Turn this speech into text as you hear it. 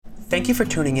Thank you for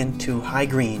tuning in to High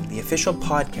Green, the official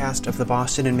podcast of the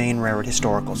Boston and Maine Railroad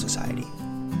Historical Society.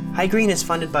 High Green is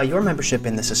funded by your membership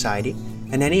in the society,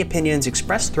 and any opinions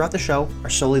expressed throughout the show are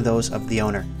solely those of the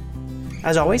owner.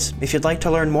 As always, if you'd like to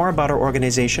learn more about our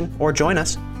organization or join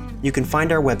us, you can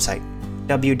find our website,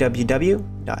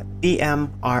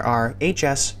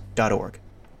 www.bmrrhs.org.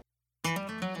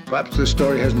 Perhaps this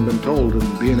story hasn't been told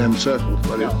in B&M circles,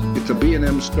 but it's a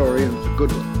B&M story and it's a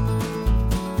good one.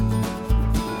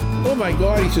 Oh my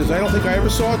God, he says, I don't think I ever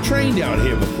saw a train down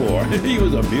here before. He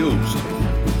was amused.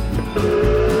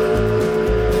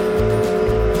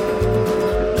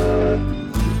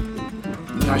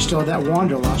 I still have that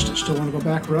wanderlust. I still want to go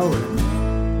back railroading.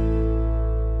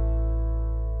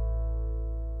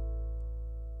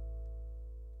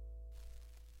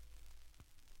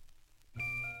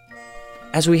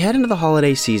 As we head into the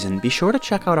holiday season, be sure to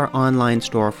check out our online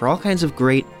store for all kinds of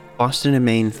great Boston and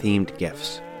Maine themed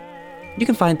gifts. You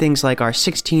can find things like our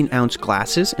 16-ounce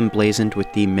glasses emblazoned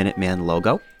with the Minuteman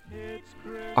logo,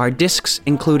 our discs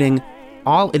including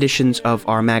all editions of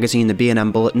our magazine, the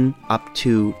B&M Bulletin, up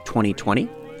to 2020.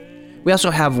 We also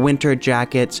have winter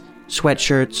jackets,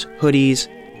 sweatshirts, hoodies,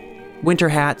 winter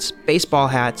hats, baseball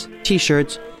hats,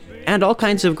 t-shirts, and all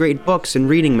kinds of great books and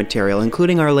reading material,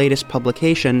 including our latest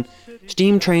publication,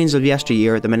 Steam Trains of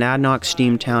Yesteryear, the Monadnock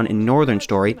Steam Town in Northern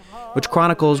Story, which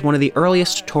chronicles one of the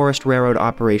earliest tourist railroad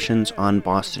operations on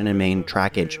Boston and Maine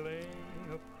trackage.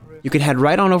 You can head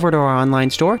right on over to our online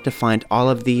store to find all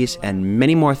of these and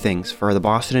many more things for the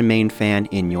Boston and Maine fan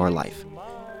in your life.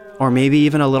 Or maybe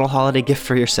even a little holiday gift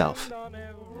for yourself.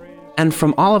 And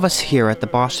from all of us here at the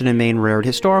Boston and Maine Railroad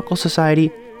Historical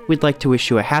Society, we'd like to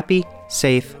wish you a happy,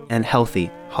 safe, and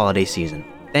healthy holiday season.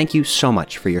 Thank you so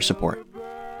much for your support.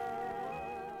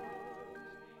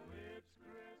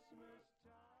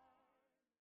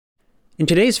 In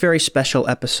today's very special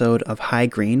episode of High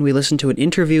Green, we listen to an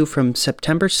interview from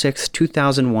September 6,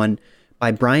 2001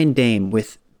 by Brian Dame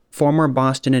with former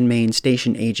Boston and Maine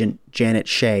station agent Janet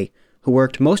Shea, who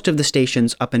worked most of the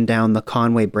stations up and down the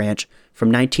Conway branch from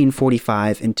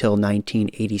 1945 until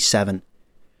 1987.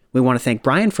 We want to thank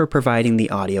Brian for providing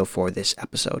the audio for this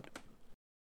episode.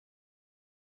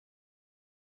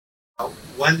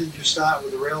 When did you start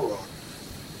with the railroad?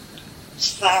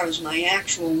 As far as my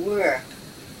actual work,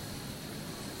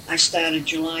 I started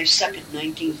July 2nd,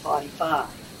 1945.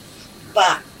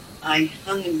 But I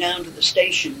hung him down to the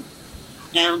station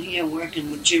down here working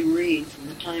with Jim Reed from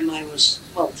the time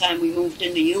the time we moved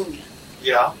into Union.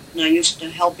 Yeah. And I used to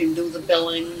help him do the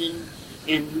billing,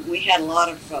 and we had a lot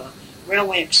of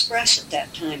Railway Express at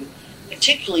that time,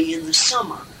 particularly in the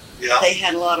summer. Yeah. They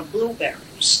had a lot of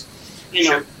blueberries,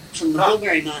 Sure. from the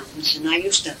Blueberry Mountains, and I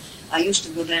used to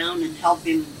go down and help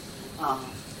him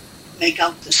make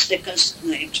out the stickers,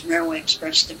 the Railway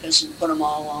Express stickers, and put them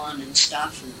all on and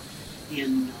stuff.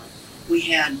 And we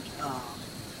had a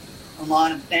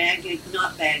lot of freight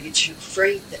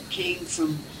that came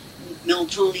from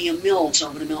Miltonia Mills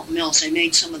over to Milton Mills. They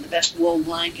made some of the best wool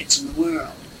blankets in the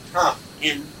world. Huh.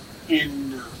 And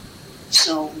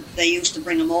so they used to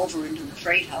bring them over into the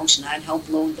freight house, and I'd help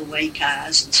load the way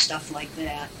cars and stuff like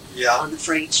that. Yeah. On the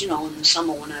freights, in the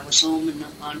summer when I was home and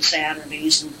on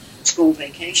Saturdays and school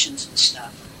vacations and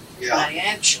stuff. Yeah. But I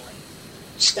actually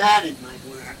started my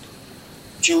work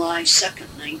July 2nd,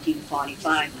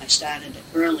 1945. I started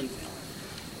at Burleyville.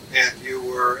 And you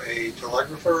were a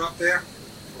telegrapher up there?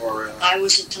 Or I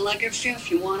was a telegrapher, if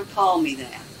you want to call me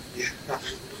that. Yeah.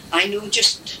 I knew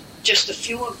just a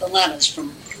few of the letters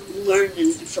from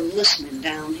listening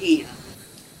down here.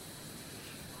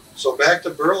 So back to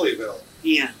Burleyville.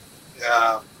 Yeah.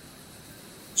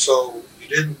 So you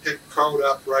didn't pick code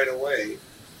up right away.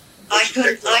 I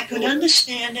could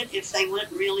understand it if they went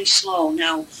really slow.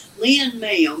 Now,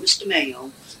 Mr.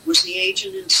 Mayo, was the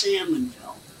agent in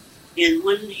Salmonville. And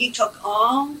when he took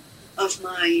all of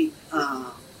my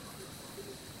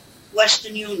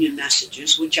Western Union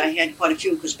messages, which I had quite a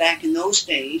few, because back in those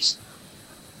days,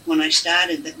 when I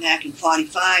started back in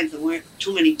 45, there weren't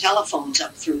too many telephones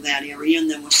up through that area, and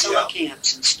there were summer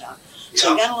camps and stuff.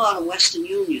 So I got a lot of Western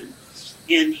Union,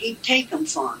 and he'd take them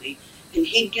for me, and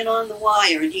he'd get on the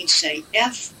wire, and he'd say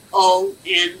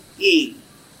F-O-N-E,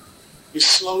 as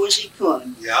slow as he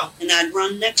could. Yeah. And I'd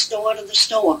run next door to the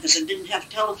store, because I didn't have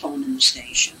telephone in the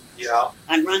station. Yeah.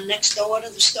 I'd run next door to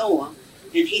the store,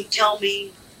 and he'd give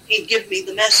me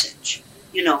the message,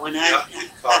 and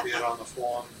I'd copy it on the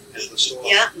form in the store.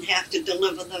 Yeah, and have to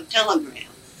deliver the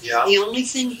telegram. Yeah. The only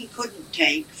thing he couldn't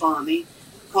take for me,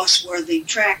 of course, were the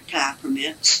track car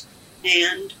permits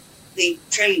and the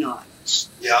train orders.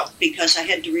 Yeah. Because I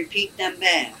had to repeat them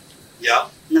back. Yeah.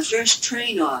 And the first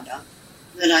train order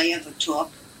that I ever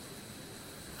took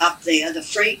up there. The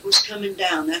freight was coming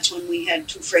down. That's when we had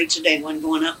 2 freights a day, one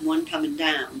going up and one coming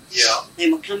down. Yeah. They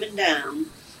were coming down,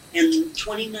 and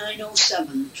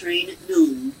 2907 train at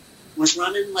noon was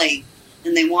running late,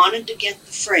 and they wanted to get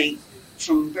the freight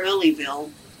from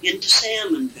Burleyville into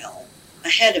Salmonville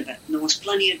ahead of it, and there was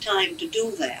plenty of time to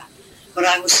do that. But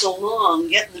I was so long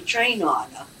getting the train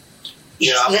order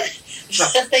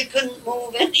that they couldn't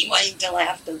move anyway until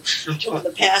after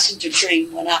the passenger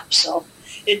train went up, so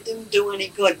it didn't do any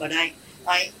good. But I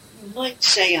might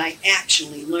say I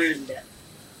actually learned it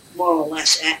more or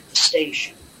less at the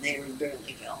station there in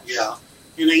Burleyville. Yeah.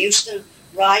 And I used to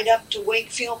ride up to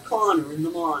Wakefield Corner in the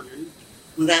morning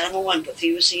with Arnold Wentworth.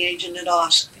 He was the agent at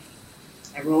Ossipee.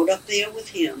 I rode up there with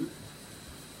him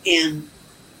and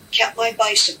kept my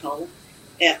bicycle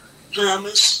at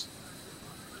Palmer's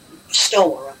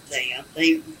store up there.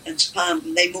 They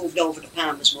moved over to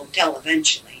Palmer's Motel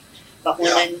eventually. But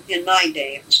when in my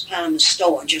day, it was Palmer's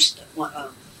store, just a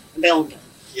building.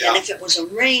 Yeah. And if it was a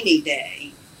rainy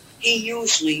day, he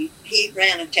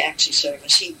ran a taxi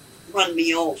service. He'd run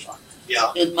me over.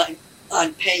 Yeah. And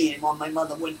I'd pay him, or my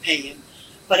mother would pay him.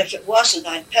 But if it wasn't,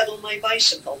 I'd pedal my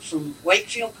bicycle from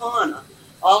Wakefield Corner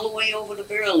all the way over to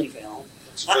Burleyville,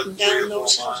 It's up good and 3 down or 4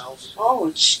 those hills. miles. Oh,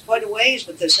 it's quite a ways,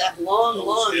 but there's that long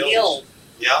Those hills. hill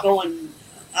Yeah. going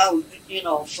out,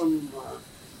 from,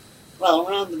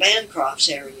 around the Bancrofts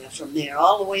area from there,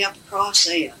 all the way up across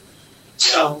there.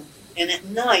 So, and at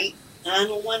night,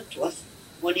 Arnold Wentworth,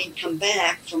 when he'd come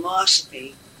back from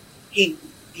Ossipee, he'd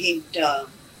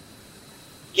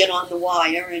get on the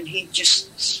wire and he'd just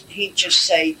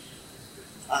say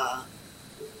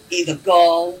either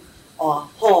go or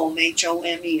home,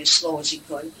 HOME, as slow as he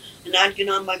could. And I'd get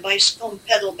on my bicycle and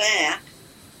pedal back,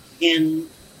 and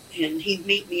he'd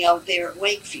meet me out there at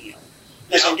Wakefield,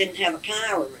 because I didn't have a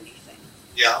car or anything.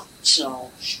 Yeah.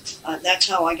 So that's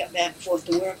how I got back and forth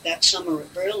to work that summer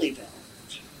at Burleyville.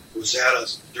 Was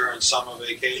that during summer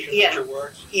vacation Yeah. that you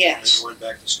worked? Yes. And you went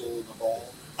back to school in the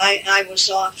fall? I was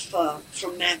off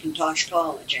from Macintosh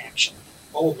College, actually.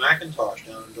 Oh, Macintosh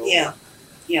down in Dover.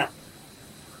 Yeah.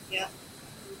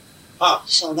 Huh.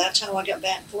 So that's how I got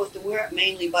back and forth to work,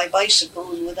 mainly by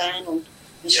bicycle and with Arnold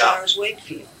as Yeah. far as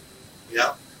Wakefield.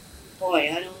 Yeah.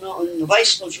 Boy, I don't know. And the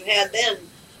bicycles you had then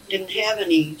didn't have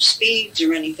any speeds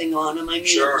or anything on them. I mean,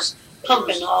 Sure. it was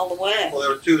pumping all the way. Well,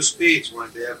 there were 2 speeds,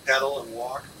 weren't there? Pedal and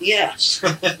walk. Yes.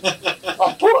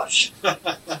 Or push.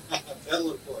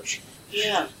 Pedal and push.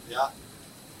 Yeah. Yeah.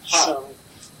 Huh. So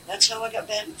that's how I got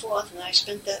back and forth, and I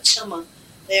spent that summer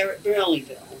there at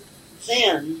Burleyville.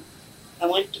 Then I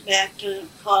went back to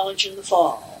college in the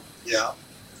fall, Yeah.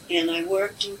 and I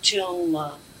worked until,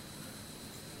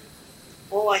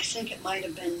 I think it might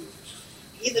have been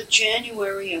either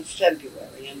January or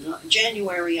February.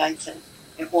 January, I think.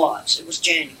 It was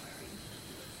January.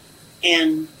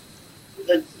 And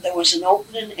there was an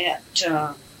opening at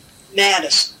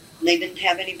Madison. And they didn't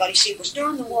have anybody. See, it was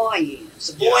during the war years.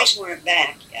 The boys weren't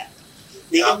back yet.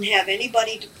 They didn't have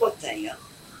anybody to put there.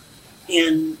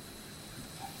 And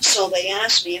so they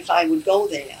asked me if I would go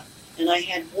there. And I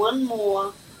had one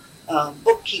more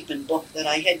bookkeeping book that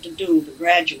I had to do to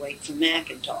graduate from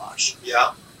Macintosh.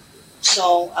 Yeah.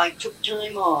 So I took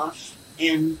time off,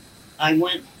 and I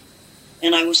went,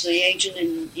 and I was the agent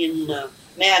in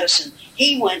Madison.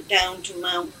 He went down to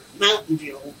Mountain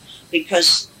View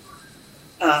because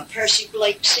Percy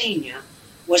Blake Sr.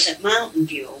 was at Mountain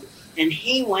View, and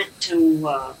he went to,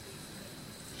 I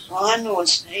don't know,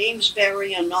 it's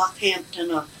Amesbury or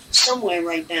Northampton or somewhere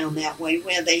right down that way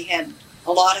where they had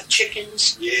a lot of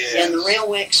chickens, Yes. and the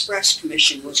Railway Express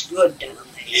Commission was good down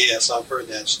there. Yes, I've heard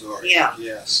that story. Yeah.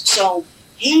 Yes. So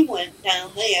he went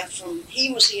down there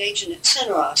he was the agent at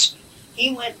Center Ossipee.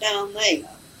 He went down there,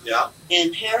 Yeah.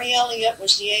 and Harry Elliott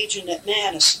was the agent at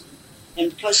Madison.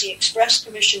 And because the Express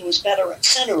Commission was better at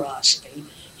Center Ossipee,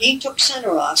 he took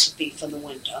Center Ossipee for the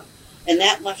winter, and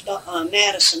that left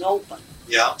Madison open.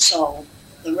 Yeah. So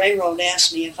the railroad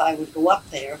asked me if I would go up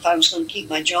there. If I was going to keep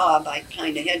my job, I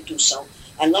kind of had to. So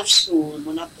I left school and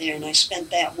went up there, and I spent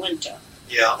that winter.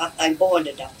 Yeah. I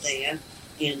boarded up there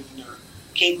and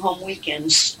came home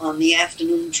weekends on the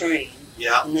afternoon train.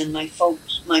 Yeah. And then my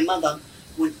mother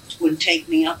would take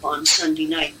me up on Sunday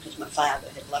night because my father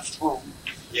had left home.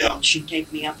 Yeah. And she'd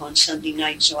take me up on Sunday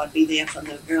night, so I'd be there for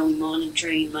the early morning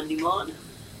train Monday morning.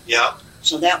 Yeah.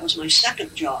 So that was my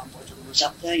second job with them, was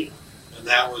up there. And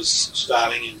that was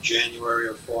starting in January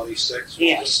of 46?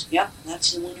 Yes, yep,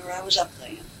 that's the winter I was up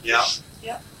there. Yeah.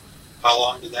 Yep. How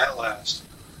long did that last?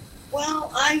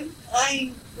 Well,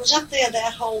 I was up there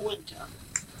that whole winter.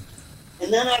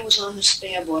 And then I was on the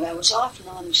spare board. I was off and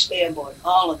on the spare board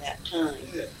all of that time.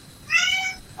 Yeah.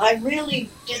 I really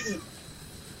didn't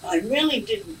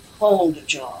hold a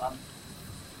job.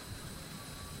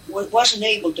 Wasn't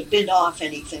able to bid off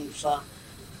anything for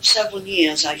several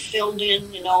years. I filled in,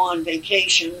 on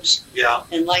vacations. Yeah.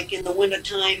 And like in the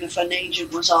wintertime, if an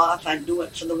agent was off, I'd do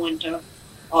it for the winter.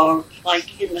 Or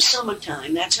like in the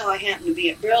summertime, that's how I happened to be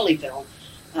at Burleyville.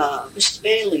 Mr.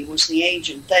 Bailey was the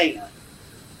agent there.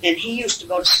 And he used to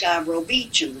go to Scarborough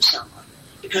Beach in the summer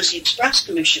because the Express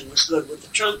Commission was good with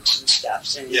the trunks and stuff.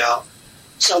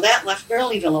 So that left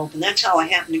Burleyville open. That's how I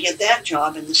happened to get that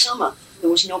job in the summer. There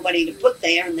was nobody to put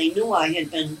there, and they knew I had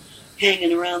been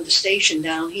hanging around the station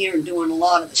down here and doing a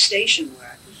lot of the station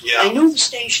work. Yeah. I knew the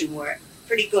station work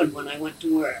pretty good when I went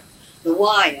to work. The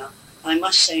wire, I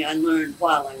must say, I learned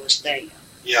while I was there.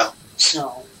 Yeah.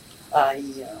 So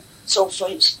so for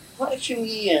quite a few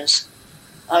years,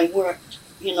 I worked,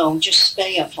 just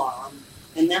spare for them.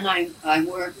 And then I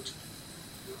worked,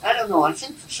 I don't know, I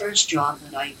think the first job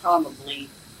that I probably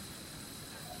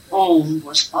owned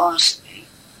was Osprey.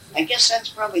 I guess that's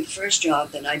probably the first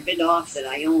job that I bid off that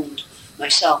I owned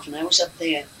myself. And I was up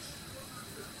there,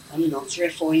 3 or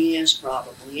 4 years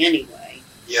probably anyway.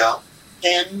 Yeah.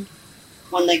 Then,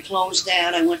 when they closed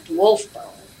that, I went to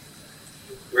Wolfboro.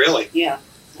 Really? Yeah.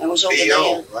 I was over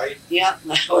B.O., there. right? Yeah,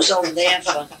 I was over there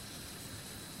for,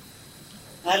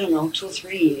 2 or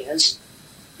 3 years.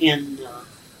 And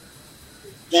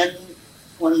then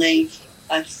when I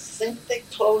think they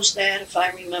closed that, if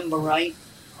I remember right.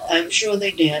 I'm sure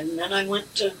they did. And then I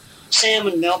went to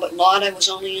Salmonville, but Lord, I was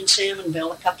only in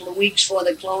Salmonville a couple of weeks before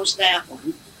they closed that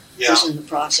one. Yeah. It was in the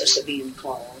process of being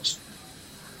closed.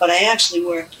 But I actually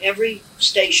worked every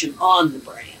station on the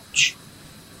branch.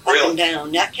 Up Really? and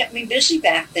down. That kept me busy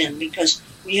back then because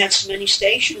we had so many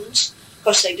stations. Of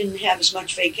course, they didn't have as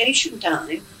much vacation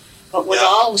time. But with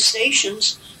all the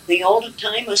stations, the older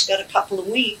timers got a couple of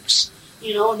weeks,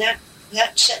 and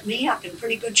that set me up in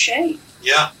pretty good shape.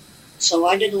 Yeah. So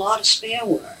I did a lot of spare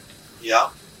work. Yeah.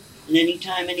 And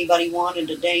anytime anybody wanted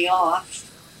a day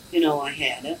off, I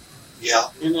had it. Yeah.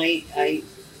 And I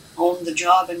owned the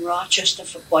job in Rochester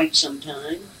for quite some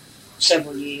time,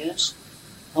 several years.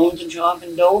 Owned the job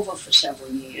in Dover for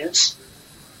several years.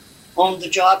 Owned the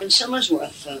job in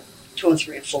Somersworth for 2 or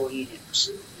 3 or 4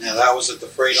 years. Yeah, that was at the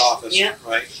freight office, Yeah.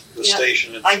 right? The Yeah.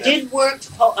 station. I did work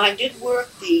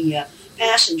the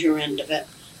passenger end of it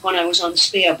when I was on the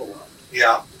spare board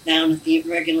Yeah. down at the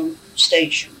regular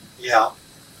station. Yeah.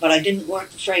 But I didn't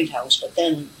work the freight house. But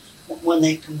then when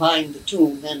they combined the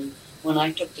two, then when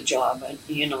I took the job,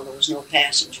 there was no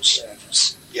passenger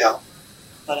service. Yeah.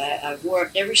 But I've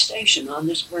worked every station on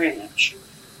this branch,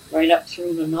 right up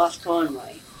through to North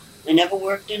Conway. I never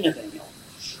worked Intervale,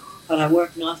 but I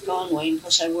worked North Conway, and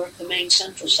plus I worked the Maine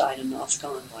Central side of North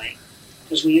Conway,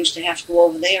 because we used to have to go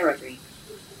over there every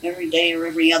day or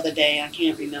every other day. I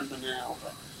can't remember now,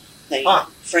 but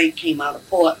freight came out of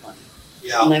Portland.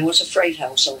 Yeah. And there was a freight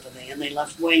house over there, and they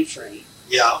left way freight.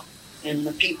 Yeah. And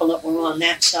the people that were on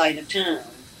that side of town,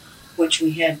 which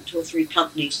we had 2 or 3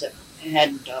 companies that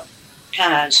had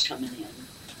cars coming in.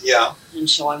 Yeah. And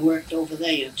so I worked over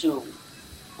there too,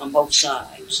 on both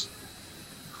sides.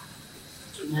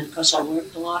 And then, of course, I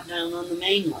worked a lot down on the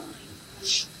main line.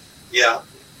 Yeah.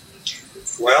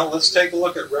 Well, let's take a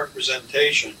look at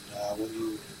representation. When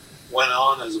you went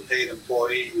on as a paid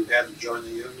employee, you had to join the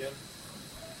union?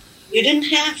 You didn't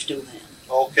have to then,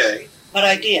 Okay. but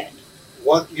I did.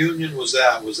 What union was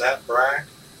that? Was that BRAC?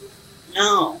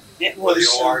 No, it Or the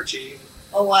was ORT?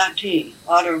 ORT,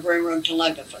 Auto Railroad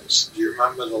Telegraphers. Do you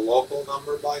remember the local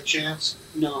number by chance?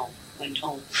 No, I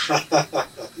don't.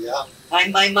 Yeah. I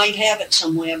might have it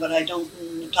somewhere, but I don't,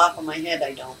 on the top of my head,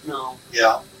 I don't know.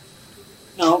 Yeah.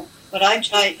 No, but I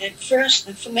at first,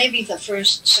 for maybe the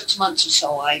first 6 months or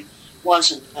so, I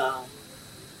wasn't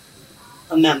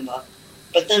a member.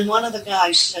 But then one of the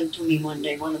guys said to me one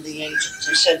day, one of the agents,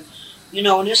 he said,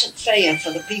 it isn't fair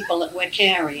for the people that we're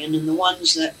carrying and the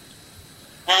ones that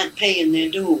aren't paying their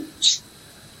dues.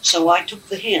 So I took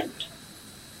the hint,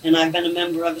 and I've been a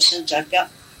member ever since. I've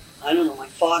got, my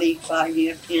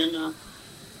 45-year pin.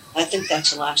 I think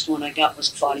that's the last one I got was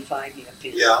a 45-year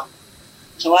pin. Yeah.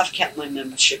 So I've kept my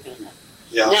membership in it.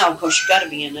 Yeah. Now, of course, you've got to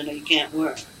be in it or you can't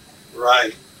work.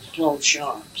 Right. Closed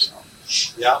shop, so.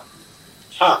 Yeah.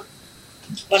 Huh.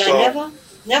 But So- I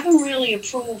never really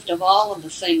approved of all of the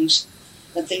things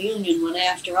that the union went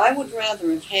after. I would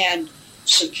rather have had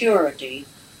security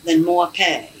than more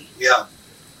pay. Yeah.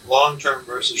 Long-term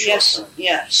versus short-term.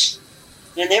 Yes.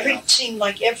 And it seemed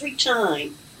like every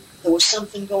time there was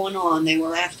something going on, they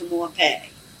were after more pay.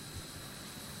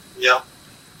 Yeah.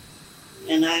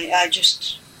 And I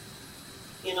just,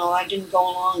 I didn't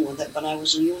go along with it, but I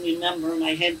was a union member and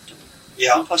I had to.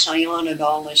 Yeah. Because I honored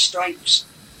all their strikes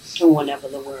too whenever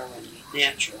there were any,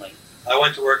 naturally. I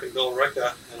went to work in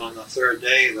Billerica, and on the third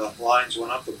day, the lines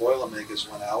went up, the Boilermakers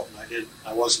went out, and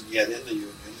I wasn't yet in the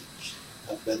union.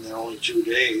 I'd been there only 2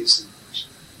 days, and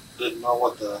didn't know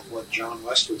what John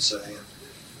West would say, and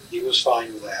he was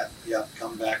fine with that. Yeah,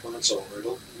 come back when it's over. It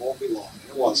won't be long.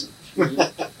 It wasn't.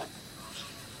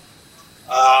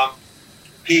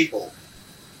 People.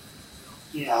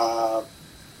 Yeah.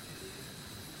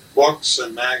 Books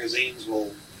and magazines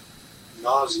will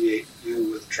nauseate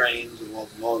you with trains and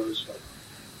locomotives, but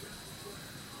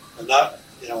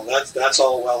that's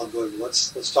all well and good.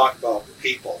 Let's talk about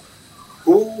people.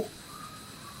 Who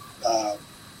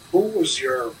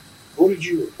did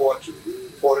you report to? You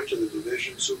reported to the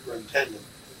division superintendent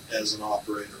as an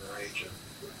operator or agent.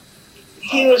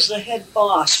 He was the head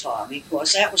boss for me, of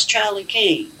course. That was Charlie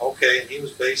Kane. Okay, and he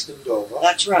was based in Dover.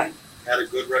 That's right. Had a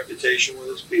good reputation with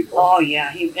his people. Oh,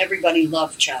 yeah. Everybody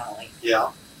loved Charlie.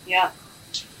 Yeah. Yeah.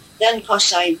 Then, of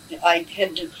course, I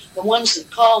had to, the ones that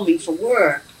called me for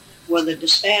work were the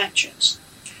dispatchers.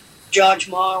 George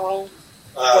Morrow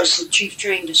was the chief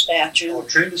train dispatcher. Oh,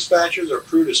 train dispatchers or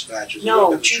crew dispatchers?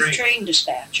 No, chief train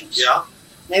dispatchers. Yeah.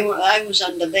 I was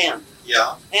under them.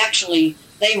 Yeah. Actually,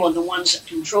 they were the ones that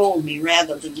controlled me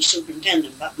rather than the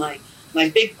superintendent, but my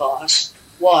big boss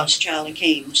was Charlie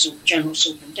Kane, the general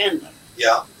superintendent.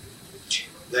 Yeah.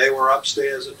 They were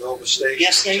upstairs at Dover Station.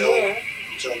 Yes, they were.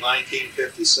 Until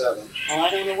 1957. Oh, I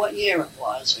don't know what year it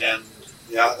was. And,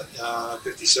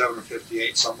 57 or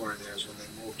 58, somewhere in there is when they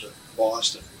moved to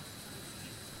Boston.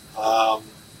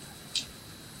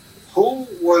 Who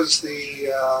was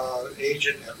the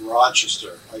agent at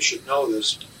Rochester? I should know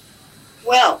this.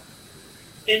 Well,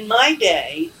 in my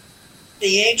day,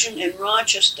 the agent in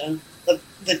Rochester,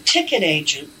 the ticket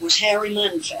agent was Harry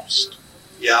Lenfest.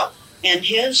 Yeah. And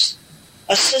his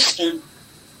assistant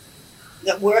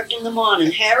that worked in the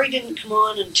morning. Harry didn't come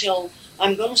on until,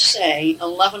 I'm going to say,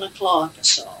 11 o'clock or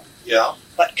so. Yeah.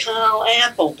 But Carl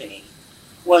Appleby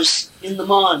was in the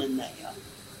morning there.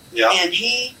 Yeah. And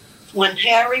when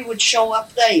Harry would show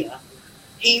up there,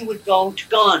 he would go to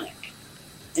Garnick.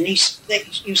 And you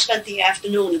spent the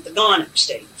afternoon at the Garnick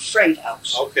State Freight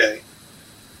House. Okay.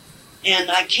 And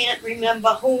I can't remember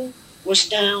who was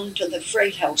down to the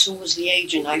freight house, who was the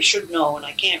agent. I should know, and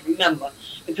I can't remember,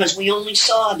 because we only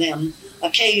saw them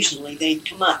occasionally. They'd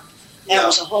come up. That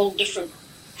was a whole different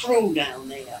crew down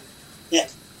there.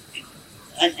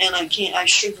 And I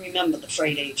should remember the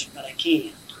freight agent, but I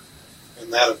can't.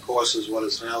 And that, of course, is what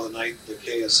is now the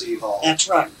KSE Hall. That's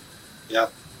right.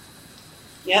 Yep.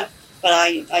 Yep. But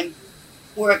I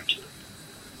worked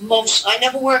I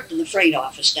never worked in the freight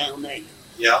office down there.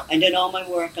 Yeah. I did all my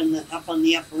work up on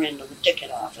the upper end of the ticket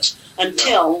office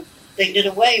until they did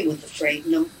away with the freight,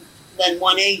 and then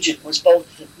one agent was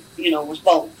both.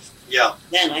 Yeah.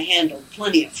 Then I handled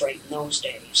plenty of freight in those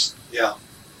days. Yeah.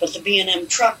 But the B&M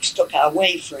trucks took our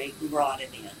way freight and brought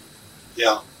it in.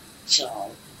 Yeah.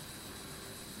 So,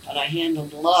 but I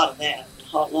handled a lot of that,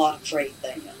 a lot of freight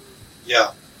there.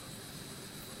 Yeah.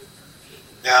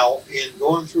 Now, in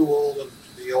going through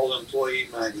the old employee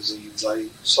magazines, I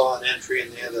saw an entry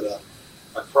in there that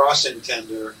a crossing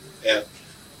tender at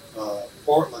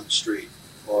Portland Street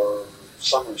or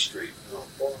Summer Street,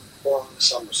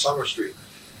 Summer Street.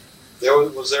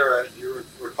 Was there you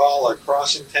recall a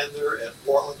crossing tender at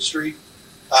Portland Street,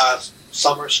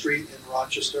 Summer Street in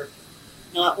Rochester?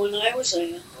 Not when I was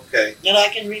there. Okay. That I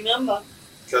can remember.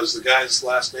 Because the guy's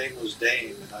last name was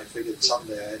Dame, and I figured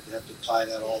someday I'd have to tie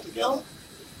that all together. No.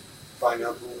 Find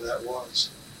out who that was.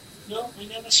 No, I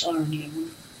never saw any of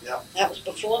them. Yeah. That was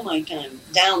before my time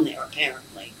down there,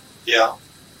 apparently. Yeah.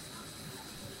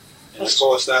 And of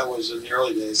course, that was in the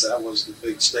early days. That was the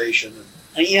big station.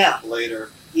 And yeah. Later.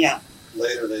 Yeah.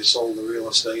 Later, they sold the real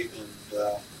estate and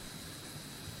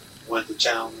went to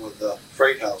town with the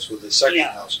freight house, with the section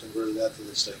house, converted that to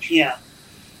the station. Yeah.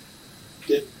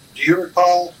 Do you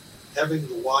recall having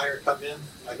the wire come in?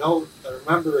 I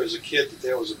remember as a kid that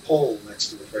there was a pole next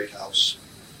to the freight house,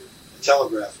 a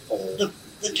telegraph pole.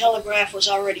 The telegraph was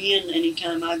already in any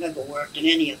time I've ever worked in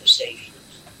any of the stations.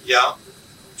 Yeah.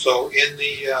 So in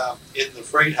the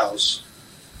freight house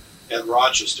at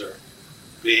Rochester,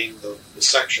 being the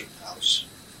section house,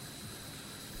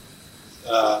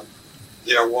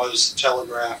 there was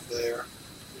telegraph there.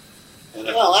 And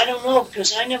well, I don't know,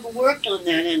 because I never worked on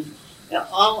that end.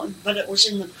 But it was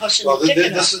in the ticket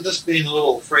office. This being a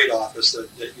little freight office that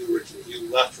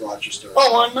you left Rochester.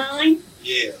 Oh, on mine?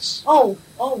 Yes. Oh,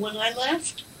 when I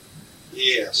left?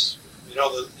 Yes.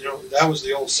 That was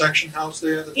the old section house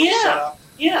there that was set up.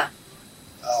 Yeah.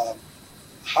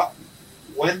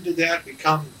 When did that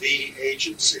become the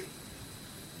agency?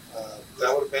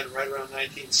 have been right around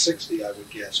 1960, I would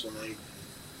guess, when they...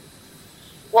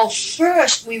 Well,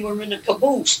 first we were in a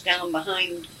caboose down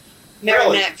behind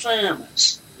Merrimack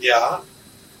Farmers. Yeah.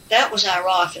 That was our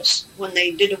office when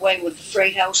they did away with the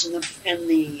freight house and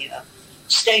the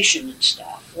station and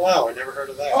stuff. Wow, I never heard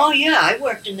of that. Oh, yeah, I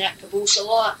worked in that caboose a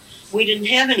lot. We didn't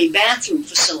have any bathroom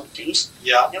facilities.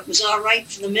 Yeah. It was all right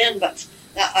for the men, but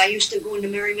I used to go into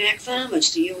Merrimack Farmers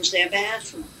to use their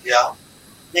bathroom. Yeah.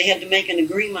 They had to make an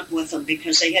agreement with them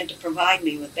because they had to provide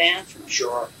me with bathrooms.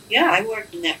 Sure. Yeah, I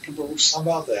worked in that caboose. How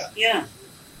about that? Yeah.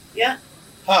 Yeah.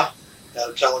 Huh. Had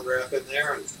a telegraph in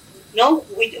there and... No,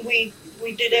 we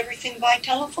did everything by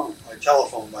telephone. By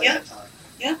telephone by that time.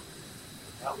 Yeah.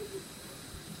 Yeah.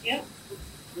 Yeah.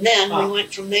 And then we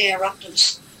went from there up to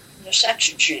the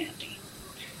section shanty.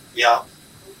 Yeah.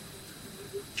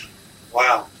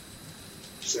 Wow.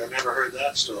 See, I never heard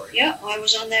that story. Yeah, I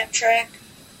was on that track.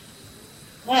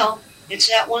 Well, it's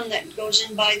that one that goes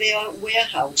in by their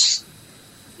warehouse.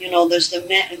 You know, there's the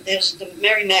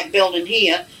Merrimack building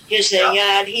here. Here's their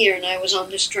yard here, and I was on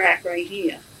this track right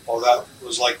here. Oh, that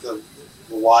was like the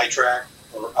Y track,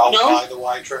 or out by the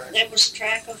Y track? That was the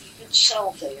track of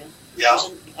itself there. Yeah.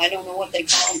 I don't know what they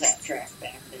called that track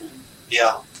back then.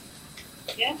 Yeah.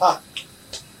 Yeah. Huh.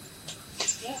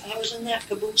 Yeah, I was in that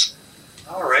caboose.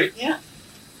 All right. Yeah.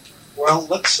 Well,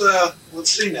 let's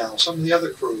see now some of the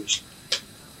other crews.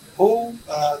 Who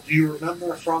do you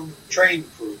remember from train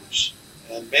crews?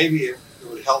 And maybe it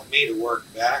would help me to work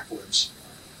backwards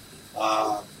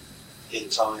in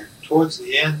time. Towards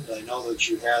the end, I know that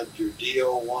you had your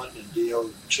DO1 and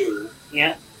DO2.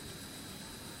 Yeah.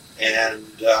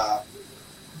 And I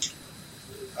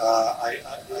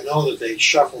know that they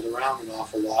shuffled around an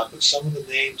awful lot, but some of the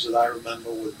names that I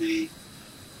remember would be,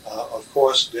 of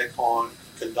course, Dick Horn,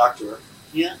 conductor.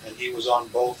 Yeah. And he was on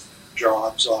both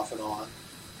jobs off and on.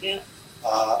 Yeah.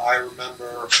 I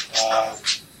remember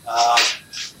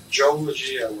Joe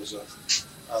Leggia was a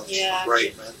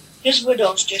great man. His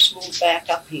widow's just moved back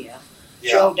up here.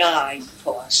 Yeah. Joe died, of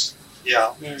course.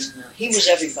 Yeah. And he was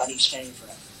everybody's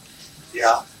favorite.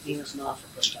 Yeah. He was an awful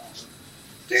good guy.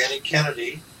 Danny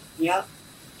Kennedy. Yeah.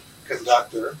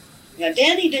 Conductor. Yeah,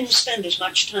 Danny didn't spend as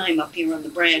much time up here on the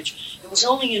branch. It was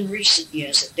only in recent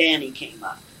years that Danny came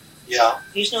up. Yeah.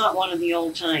 He's not one of the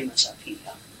old timers up here.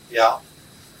 Yeah.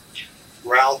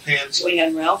 Ralph Hansen. We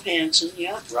had Ralph Hansen,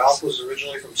 yeah. Ralph was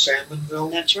originally from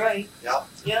Sandmanville. That's right. Yeah.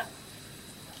 Yeah.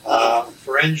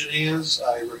 For engineers,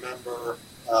 I remember,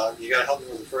 you got to help me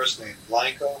with the first name,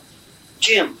 Blanco.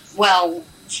 Jim. Well,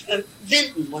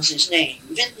 Vinton was his name.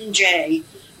 Vinton J.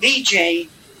 VJ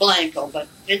Blanco, but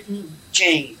Vinton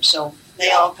James. So they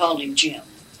all called him Jim.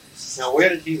 Now, where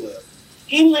did he live?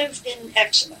 He lived in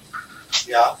Exeter.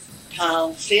 Yeah.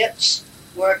 Carl Fitz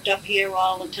worked up here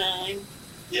all the time.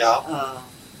 Yeah.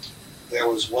 There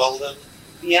was Weldon.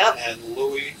 Yeah. And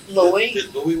Louis. Louis.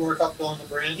 Did Louis work up on the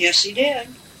branch? Yes, he did.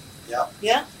 Yeah.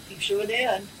 Yeah, he sure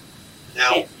did.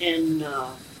 Now. And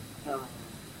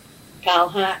Carl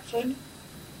Hartford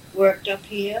worked up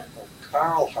here. Oh,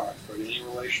 Carl Hartford. Any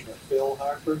relation to Phil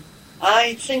Hartford?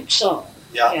 I think so.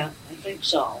 Yeah. Yeah, I think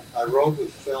so. I rode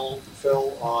with Phil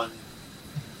on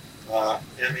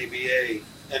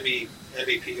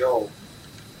MEPO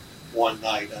one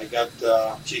night. I got,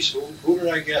 who did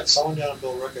I get? Someone down in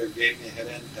Billerica gave me a head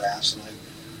end pass, and I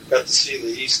got to see the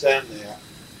East End there.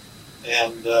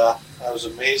 And I was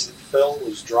amazed that Phil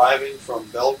was driving from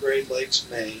Belgrade Lakes,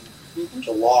 Maine,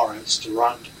 to Lawrence to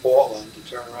run to Portland, to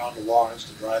turn around to Lawrence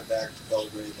to drive back to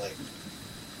Belgrade Lake.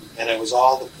 And it was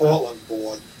all the Portland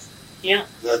board. Yeah.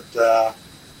 That,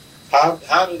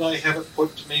 how did I have it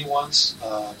put to me once?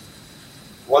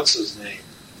 What's his name?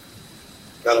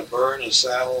 Got a burr in his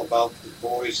saddle about the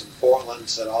boys in Portland,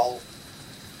 said I'll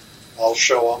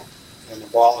show them and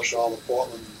abolish all the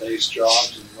Portland-based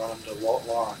jobs and run them to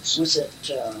Lawrence. Was it,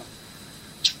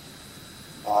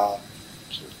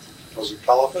 was it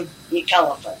Culliford?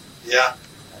 Culliford. Yeah.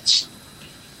 That's...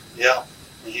 Yeah.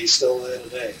 And he's still there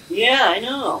today. Yeah, I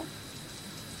know.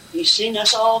 He's seen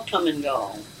us all come and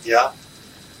go. Yeah.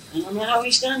 I don't know how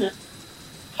he's done it.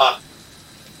 Huh.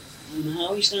 I don't know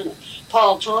how he's done it.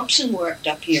 Paul Thompson worked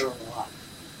up here a lot.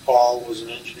 Paul was an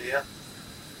engineer?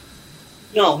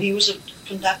 No, he was a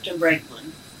conductor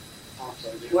brakeman. Oh, so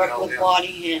I didn't Worked know with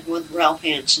him. with Ralph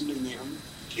Hansen and them.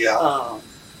 Yeah.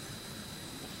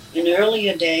 In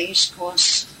earlier days, of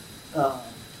course,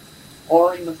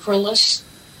 Ori McCrillis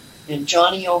and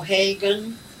Johnny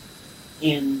O'Hagan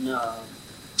and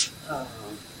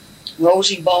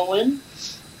Rosie Bowen.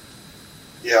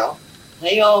 Yeah.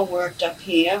 They all worked up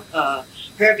here.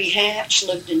 Herbie Hatch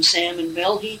lived in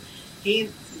Salmonville. He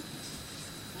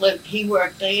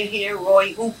worked there here.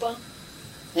 Roy Hooper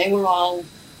They were all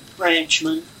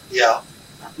branchmen, Yeah.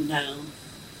 up and down.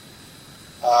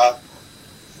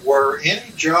 Were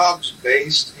any jobs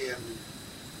based in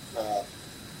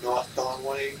North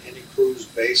Conway? Any crews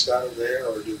based out of there,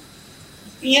 or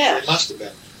Yes. They must have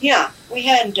been. Yeah, we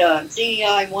had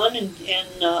DEI 1 and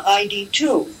ID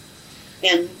 2.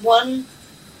 And one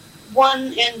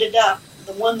ended up,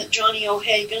 the one that Johnny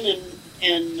O'Hagan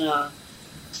and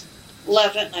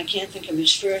Levitt, I can't think of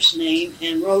his first name,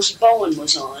 and Rosie Bowen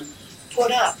was on,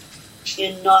 put up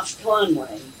in North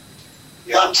Conway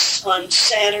on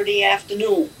Saturday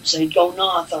afternoons. They'd go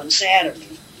north on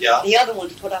Saturday. Yeah. The other one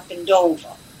put up in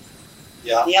Dover.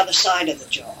 Yeah. The other side of the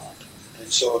job.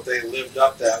 And so if they lived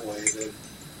up that way,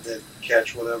 they'd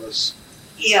catch whatever's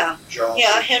job.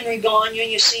 Yeah, Henry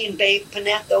Gagne, you see, and Babe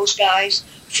Panett, those guys,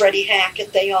 Freddie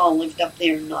Hackett, they all lived up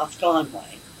there in North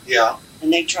Conway. Yeah.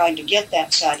 And they tried to get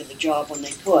that side of the job when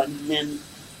they could, and then,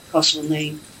 of course, when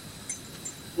they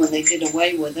did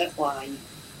away with it, why,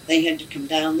 they had to come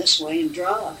down this way and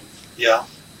drive. Yeah.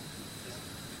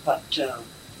 But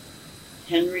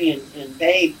Henry and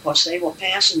Babe, of course, they were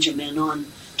passenger men on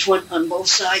both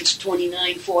sides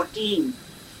 2914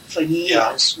 for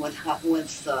years with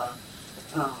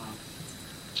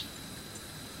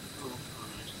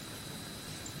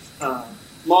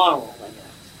Morrill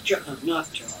there.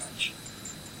 Not George.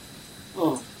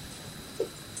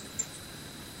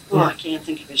 I can't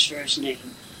think of his first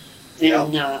name.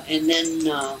 And then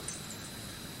the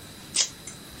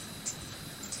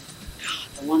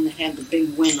one that had the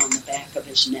big win on the back of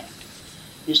his neck.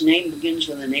 His name begins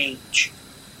with an H.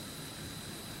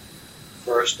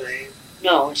 First name?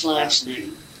 No, his last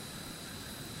name.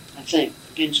 I think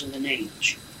begins with an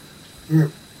H.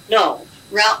 No,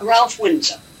 Ralph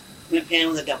Windsor. Began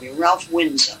with a W. Ralph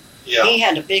Windsor. Yeah. He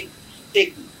had a big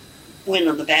win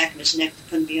on the back of his neck that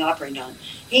couldn't be operated on.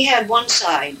 He had one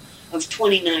side of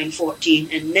 2914,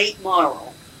 and Nate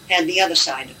Morrill had the other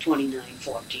side of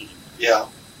 2914. Yeah.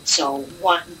 So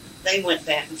they went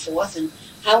back and forth, and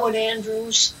Howard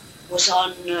Andrews was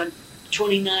on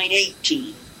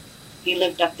 2918. He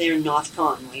lived up there in North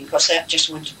Conway, because that just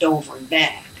went to Dover and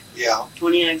back. Yeah.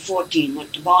 2914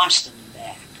 went to Boston and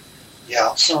back.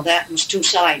 Yeah. So that was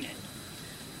two-sided.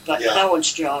 But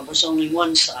Howard's job was only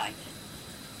one-sided.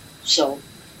 So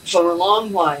for a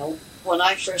long while, when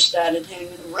I first started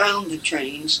hanging around the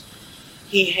trains,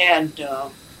 he had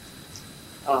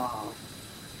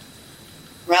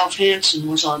Ralph Hansen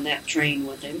was on that train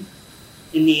with him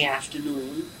in the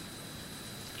afternoon,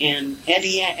 and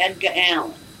Edgar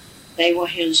Allen. They were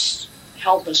his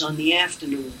helpers on the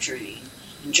afternoon train,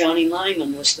 and Johnny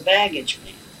Lyman was the baggage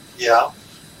man. Yeah.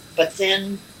 But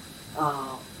then,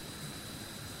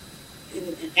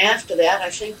 after that, I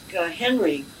think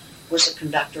Henry was the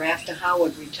conductor. After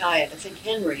Howard retired, I think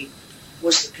Henry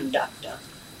was the conductor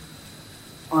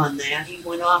on that. He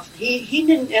went off. He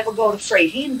didn't ever go to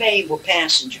freight. He and Babe were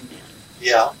passenger men.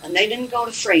 Yeah. And they didn't go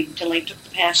to freight until they took the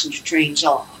passenger trains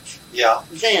off. Yeah.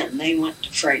 Then they went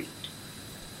to freight.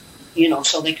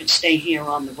 So they could stay here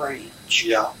on the branch.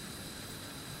 Yeah.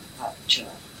 But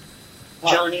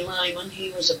Johnny Lyman,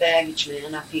 he was a baggage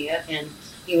man up here, and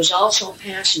he was also a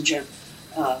passenger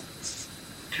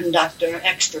conductor,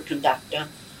 extra conductor,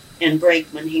 and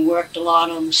brakeman. He worked a lot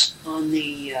on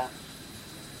the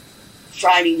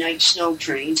Friday night snow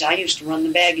trains. I used to run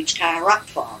the baggage car up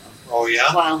for him. Oh,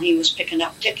 yeah? While he was picking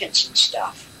up tickets and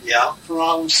stuff. Yeah. For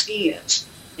all the skiers.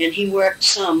 And he worked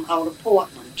some out of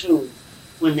Portland, too,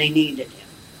 when they needed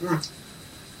him.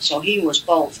 So he was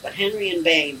both. But Henry and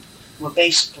Babe were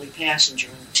basically passenger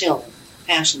until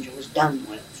passenger was done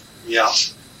with. Yeah.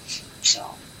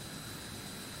 So.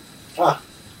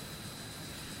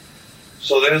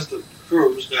 So there's the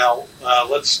crews. Now,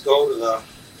 let's go to the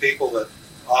people that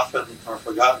often are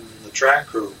forgotten, the track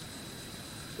crew.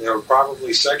 There were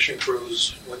probably section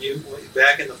crews.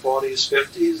 Back in the 40s,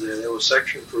 50s, there were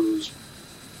section crews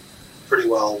pretty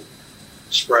well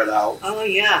spread out. Oh,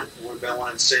 yeah. Would have been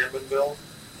one in Sandmanville.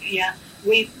 Yeah.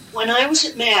 When I was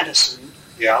at Madison,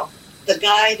 yeah, the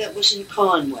guy that was in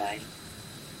Conway,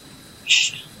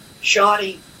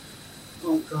 Shorty,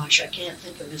 oh gosh, I can't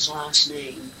think of his last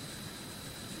name.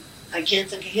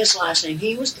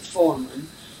 He was the foreman.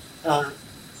 A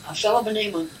fellow by the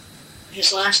name of,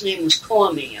 his last name was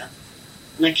Cormier,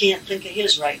 and I can't think of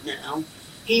his right now.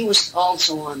 He was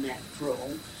also on that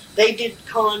crew. They did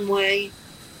Conway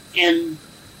and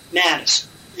Madison.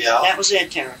 Yeah. That was their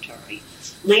territory.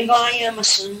 Levi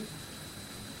Emerson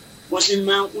was in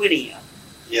Mount Whittier.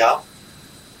 Yeah.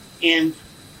 And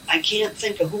I can't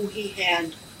think of who he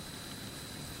had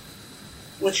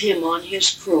with him on his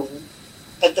crew,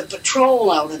 but the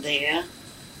patrol out of there,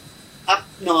 up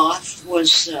north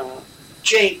was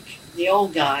Jake, the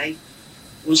old guy,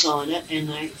 was on it,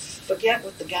 and I forget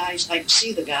what the guy's, I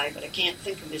see the guy, but I can't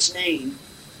think of his name,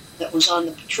 that was on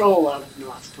the patrol out of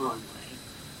North Conway.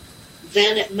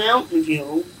 Then at Mountain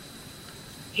View,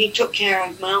 he took care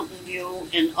of Mountain View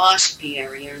and Ospey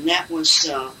area, and that was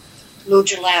Lou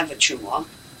Lavature.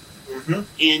 Mm-hmm.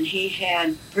 And he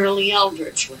had Burley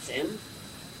Eldridge with him.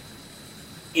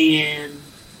 And,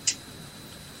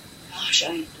 gosh,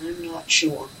 I'm not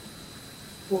sure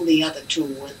who the other two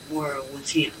were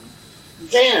with him.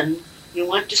 Then you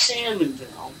went to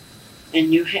Salmonville,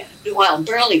 and you had, well,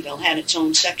 Burleyville had its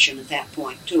own section at that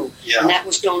point, too. Yeah. And that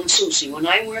was Dona Susie. When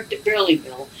I worked at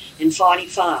Burleyville in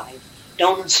 45,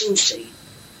 Dona Susie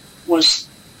was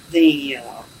the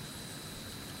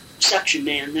section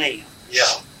man there.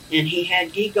 Yeah. And he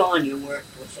had Guy Gagne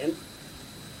worked with him.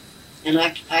 And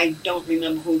I don't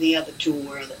remember who the other two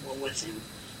were that were with him.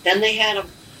 Then they had a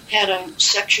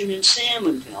section in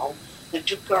Salmonville that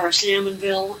took care of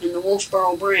Salmonville and the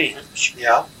Wolfboro branch.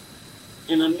 Yeah.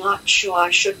 And I'm not sure,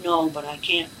 I should know, but I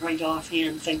can't right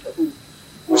offhand think of who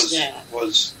was that.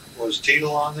 Was Tito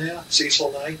on there?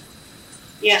 Cecil Knight?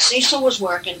 Yeah, Cecil was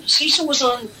working. Cecil was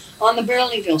on the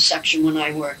Burleyville section when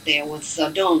I worked there with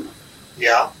Dona.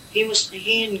 Yeah. He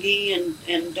and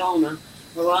Guy and Dona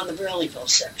were on the Burleyville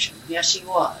section. Yes, he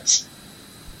was.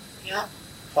 Yeah.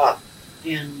 Huh.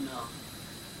 And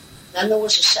then there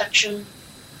was a section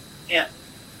at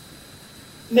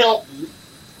Milton,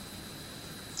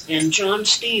 and John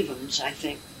Stevens, I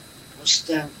think, was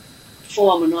the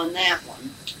foreman on that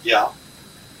one. Yeah.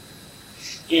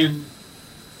 And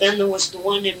then there was the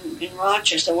one in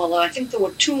Rochester. Well, I think there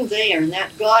were two there, and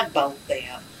that Godbout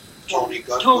there. Tony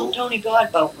Godbout. Tony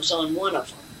Godbout was on one of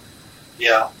them.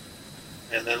 Yeah.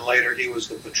 And then later he was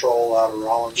the patrol out of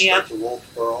Rollins to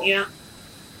Wolfboro. Yeah.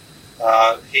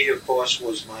 He, of course,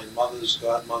 was my mother's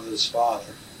godmother's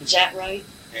father. Is that right?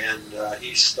 And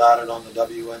he started on the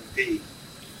WNP.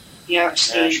 Yeah,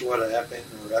 see. Ashwood or Epping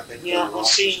Yeah, or well,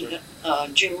 see,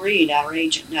 Jim Reed, our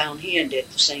agent down here, did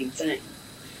the same thing.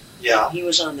 Yeah. He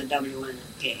was on the WNP.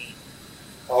 Okay.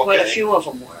 Quite a few of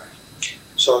them were.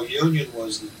 So Union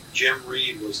Jim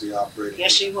Reed was the operator.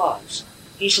 Yes, he was.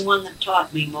 He's the one that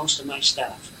taught me most of my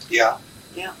stuff. Yeah.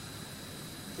 Yeah.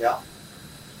 Yeah.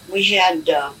 We had,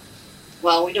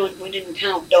 well, we didn't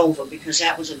count Dover because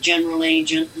that was a general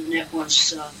agent, and it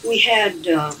was, we had,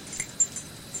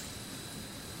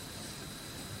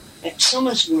 at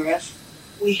Somersworth,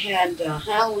 we had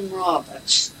Harlan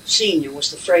Roberts, Sr. was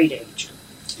the freight agent.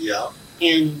 Yeah.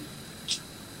 And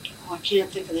I can't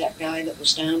think of that guy that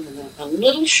was down to a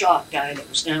little short guy that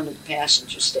was down at the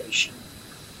passenger station.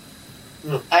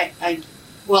 Well,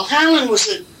 Harlan was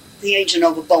the agent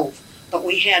over both, but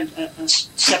we had a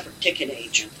separate ticket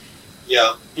agent.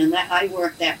 Yeah. And I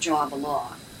worked that job a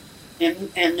lot. And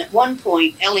at one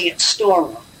point, Elliot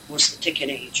Storer was the ticket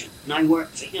agent, and I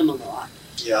worked for him a lot.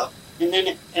 Yeah. And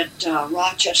then at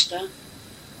Rochester,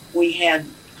 we had,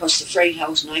 of course, the freight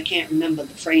house, and I can't remember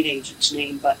the freight agent's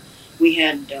name, but we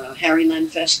had Harry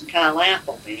Lenfest and Carl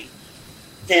Appleby.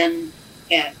 Then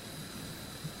at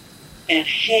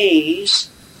Hayes,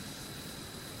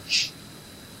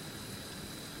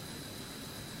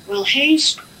 well,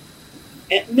 Hayes,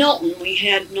 at Milton, we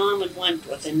had Norman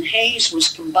Wentworth, and Hayes was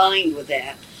combined with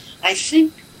that. I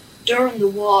think during the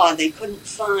war, they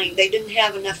didn't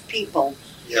have enough people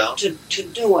to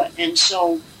do it, and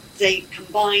so they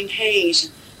combined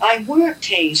Hayes. I worked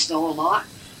Hayes, though, a lot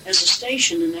as a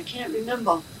station, and I can't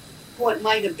remember who it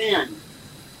might have been.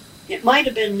 It might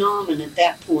have been Norman at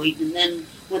that point, and then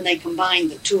when they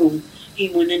combined the two, he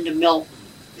went into Milton.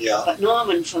 Yeah. But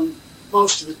Norman, from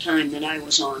most of the time that I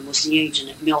was on, was the agent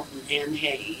at Milton and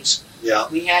Hayes. Yeah.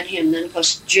 We had him then,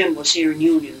 because Jim was here in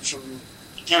Union from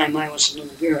the time I was a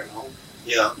little girl.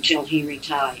 Yeah. Until he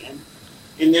retired.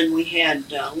 And then we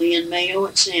had Leon Mayo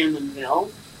at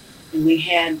Salmonville, and we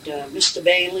had Mr.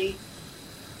 Bailey.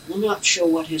 I'm not sure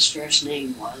what his first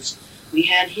name was. We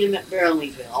had him at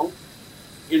Burleyville,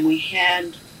 and we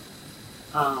had,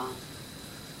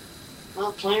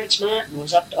 Clarence Martin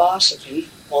was up to Ossipee.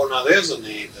 Oh, now there's a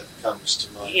name that comes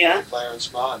to mind. Yeah.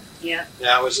 Clarence Martin. Yeah.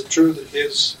 Now, is it true that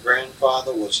his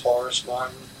grandfather was Horace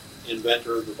Martin,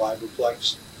 inventor of the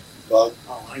Vibroplex bug?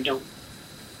 Oh, I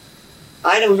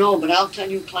don't know, but I'll tell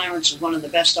you, Clarence was one of the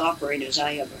best operators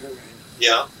I ever heard.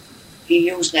 Yeah. He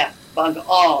used that bug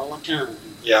all the time.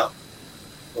 Yeah.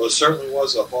 Well, it certainly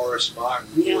was a Horace Martin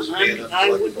who Yeah, was being I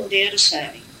wouldn't dare to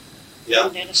say. Yeah. I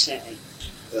wouldn't dare to say.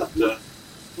 That,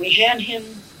 We had him.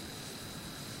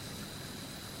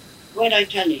 Where'd I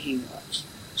tell you he was?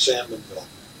 Salmonville.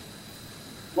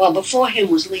 Well, before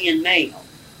him was Leon Mayo.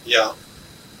 Yeah.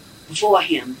 before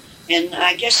him. And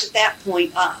I guess at that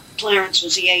point, Clarence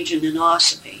was the agent in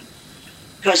Ossipee.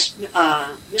 Because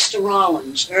Mr.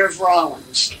 Rollins, Irv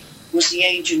Rollins, was the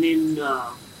agent in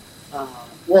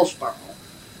Wolfboro.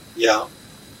 Yeah.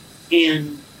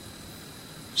 And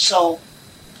so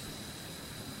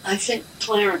I think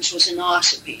Clarence was in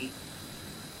Ossipee.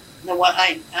 Now,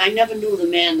 I never knew the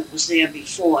man that was there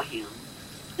before him.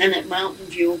 Then at Mountain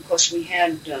View, of course, we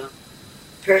had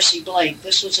Percy Blake.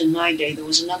 This was in my day. There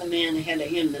was another man ahead of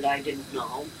him that I didn't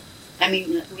know. I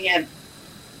mean, we had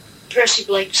Percy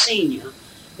Blake Sr.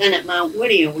 Then at Mount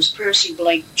Whittier was Percy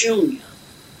Blake Jr.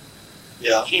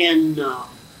 Yeah. And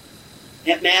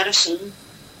at Madison,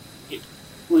 it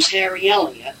was Harry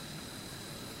Elliott.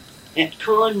 At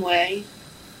Conway,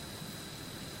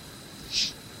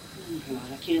 oh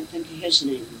God, I can't think of his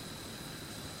name.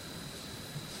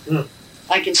 Hmm.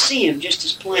 I can see him just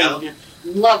as plain. Yeah. A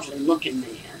lovely looking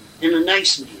man and a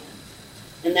nice man.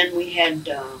 And then we had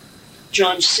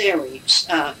John Siri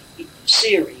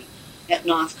at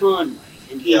North Conway.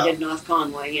 And he did North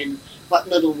Conway and what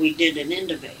little we did in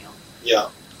Intervale. Yeah.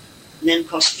 And then, of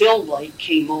course, Phil Blake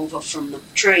came over from the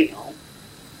trail.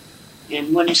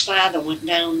 And when his father went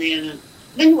down there,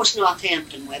 I think it was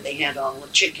Northampton where they had all the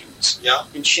chickens. Yeah.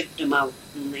 And shipped them out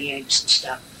and the eggs and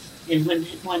stuff. And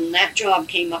when that job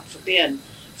came up for bid,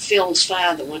 Phil's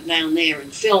father went down there,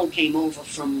 and Phil came over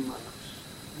from,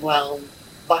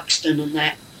 Buxton and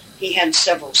that. He had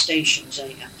several stations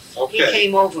there. Okay. He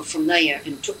came over from there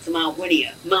and took them out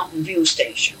Whittier, Mountain View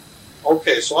Station.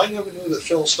 Okay, so I never knew that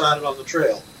Phil started on the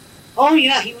trail. Oh,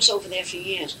 yeah, he was over there for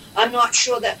years. I'm not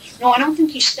sure that... No, I don't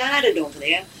think he started over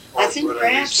there. I think but at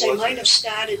perhaps least they was might there. have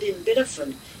started in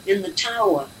Biddeford, in the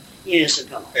tower, years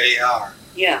ago. AR.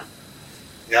 Yeah.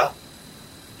 Yeah.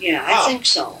 Yeah, I think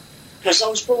so. Because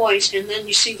those boys... And then,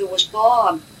 you see, there was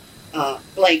Bob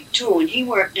Blake, too, and he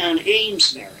worked down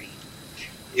Amesbury.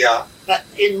 Yeah. But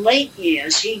in late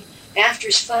years, after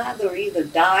his father either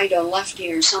died or left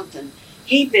here or something,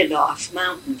 he bid off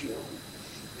Mountain View.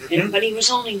 Mm-hmm. But he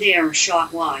was only there a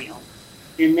short while.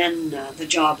 And then the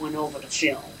job went over to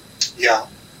Phil. Yeah.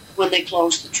 When they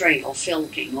closed the trail, Phil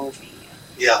came over here.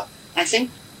 Yeah.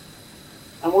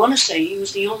 I want to say he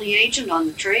was the only agent on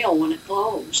the trail when it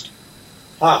closed.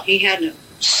 Huh. He had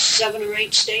 7 or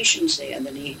 8 stations there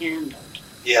that he handled.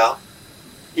 Yeah.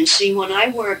 And see, when I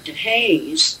worked at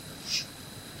Hayes,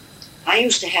 I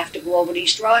used to have to go over to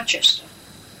East Rochester.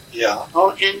 Yeah.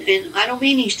 Oh, and I don't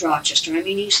mean East Rochester, I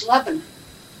mean East Lebanon.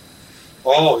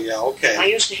 Oh, yeah, okay. I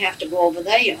used to have to go over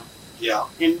there Yeah.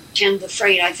 and tend the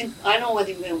freight. I don't know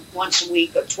whether it went once a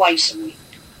week or twice a week.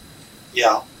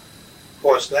 Yeah. Of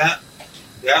course, that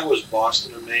was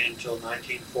Boston and Maine until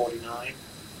 1949.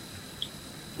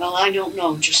 Well, I don't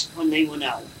know just when they went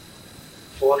out.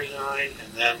 49,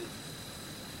 and then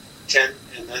 10,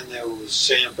 and then there was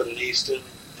Sanford and Easton,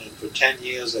 and for 10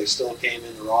 years they still came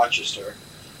into Rochester.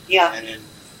 Yeah. And in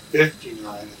 59,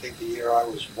 I think the year I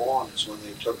was born, is when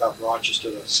they took up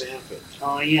Rochester to Sanford.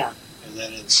 Oh, yeah. And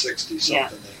then in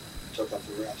 60-something they took up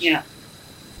the rest. Yeah.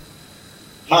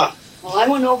 Huh. Well, I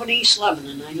went over to East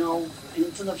Lebanon, I know,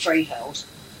 into the freight house.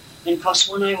 And of course,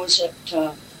 when I was at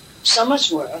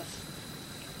Somersworth,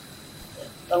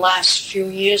 the last few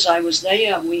years I was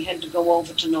there, we had to go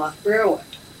over to North Berwick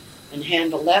and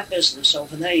handle that business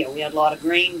over there. We had a lot of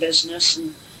grain business,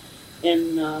 and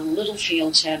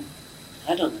Littlefields had,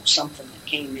 I don't know, something that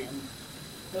came in.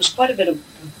 There was quite a bit of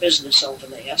business over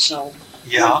there, so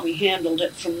Yeah. we handled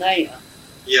it from there.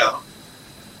 Yeah.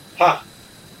 Huh.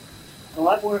 Well,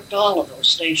 I've worked all of those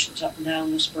stations up and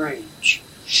down this branch.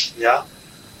 Yeah.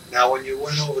 Now, when you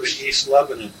went over to East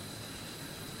Lebanon,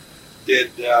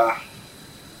 did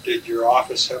your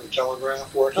office have a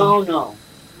telegraph working? Oh, no.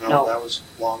 no. That was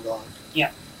long gone.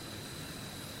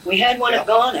 We had one at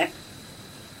Garnick.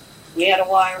 We had a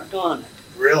wire at Garnick.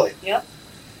 Really? Yep.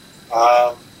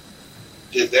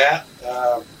 Did that?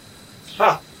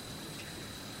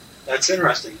 That's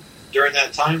interesting. During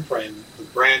that time frame, the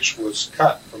branch was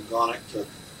cut from Garnick to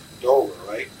Dover,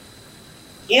 right?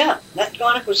 Yeah, that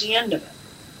Garnick was the end of it.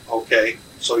 Okay,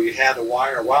 so you had a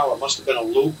wire. Wow, it must have been a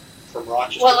loop from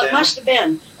Rochester Well, it down. must have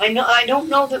been. I don't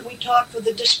know that we talked with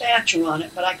the dispatcher on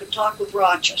it, but I could talk with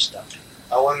Rochester.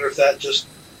 I wonder if that just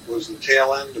was the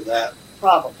tail end of that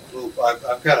Probably. loop.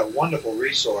 I've got a wonderful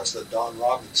resource that Don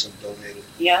Robinson donated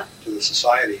Yeah. to the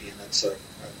society, and it's an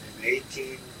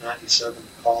 1897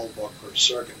 call book or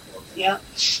circuit book. And Yeah.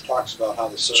 it talks about how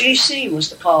the circuit... GC was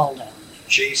the call down there.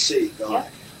 GC,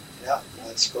 Garnick. Yeah,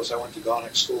 that's because I went to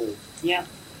Garnick School. Yeah.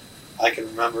 I can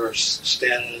remember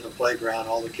standing in the playground,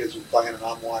 all the kids were playing, and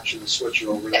I'm watching the switcher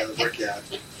over there, the brickyard.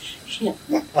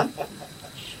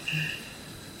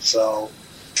 So,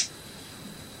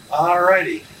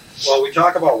 Alrighty. Well, we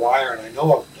talk about wire, and I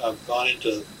know I've gone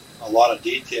into a lot of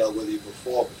detail with you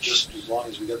before, but just as long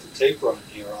as we get the tape running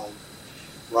here, I'll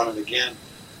run it again.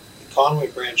 The Conway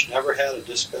branch never had a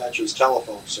dispatcher's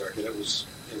telephone circuit.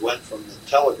 It went from the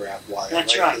telegraph wire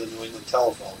That's right right. to the New England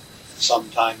telephone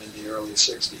sometime in the early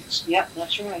 60s. Yep,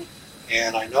 that's right.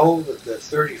 And I know that the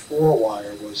 34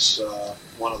 wire was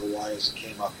one of the wires that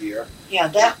came up here. Yeah,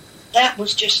 that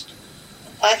was just,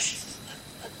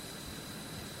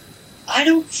 I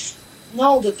don't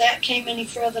know that came any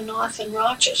further north than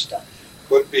Rochester.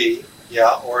 Could be,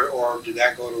 yeah, or did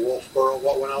that go to Wolfboro?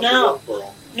 What went out No. to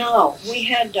Wolfboro? No, we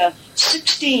had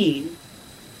 16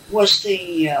 was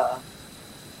the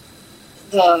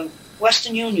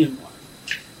Western Union one.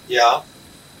 Yeah,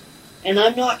 And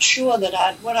I'm not sure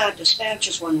that what our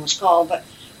dispatcher's one was called, but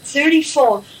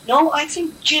 34, no, I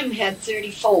think Jim had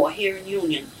 34 here in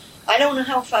Union. I don't know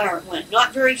how far it went.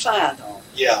 Not very far, though.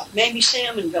 yeah, Maybe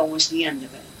Salmonville was the end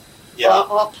of it. yeah,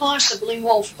 Or possibly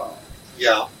Wolfboro.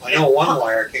 yeah. I know one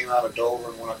wire came out of Dover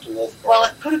and went up to Wolfboro. Well,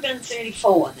 it could have been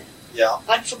 34 then. Yeah,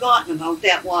 I'd forgotten about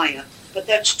that wire, but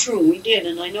that's true, we did,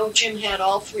 and I know Jim had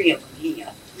all three of them here.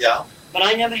 yeah, But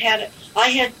I never had it. I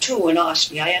had two in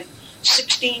Ospey. I had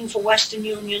 16 for Western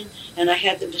Union, and I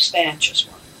had the dispatcher's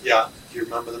one. yeah. Do you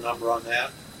remember the number on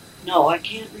that? No, I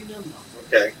can't remember.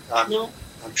 Okay, No,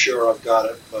 I'm sure I've got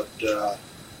it, but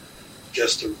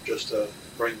just to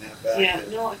bring that back. yeah, there.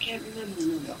 no, I can't remember the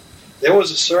number. There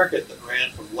was a circuit that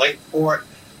ran from Lakeport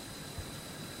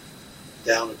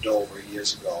down to Dover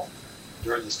years ago,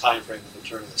 during this time frame at the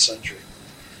turn of the century.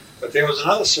 But there was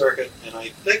another circuit, and I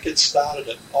think it started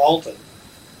at Alton.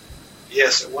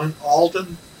 Yes, it went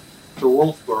Alton to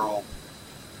Wolfboro,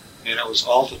 and it was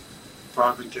Alton,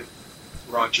 Farmington,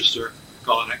 Rochester,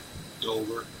 Connick,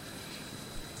 Dover,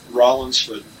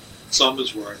 Rollinsford,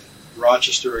 Somersworth,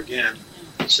 Rochester again,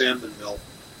 Salmonville.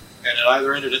 And it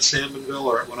either ended at Salmonville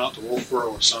or it went out to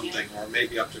Wolfboro or something, or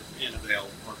maybe up to Annandale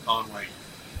or Conway.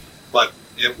 But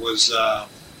it was,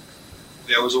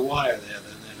 there was a wire there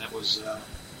then, and it was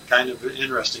kind of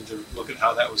interesting to look at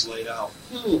how that was laid out.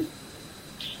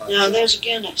 But, Now, there's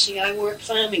again, see, I worked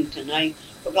Farmington. I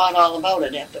forgot all about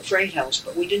it at the freight house,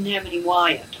 but we didn't have any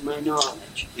wire, to my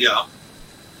knowledge. yeah.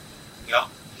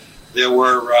 There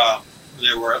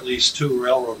were at least two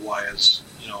railroad wires,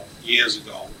 years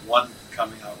ago. One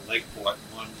coming out of Lakeport,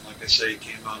 one, like I say,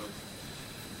 came out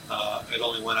of. It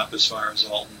only went up as far as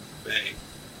Alton Bay,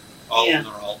 Alton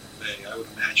or Alton Bay. I would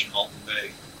imagine Alton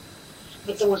Bay.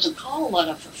 But there was a call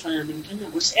letter for Farmington.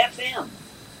 It was FM.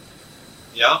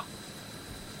 Yeah,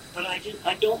 But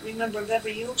I don't remember of ever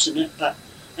using it, but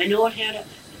I know it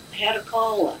had a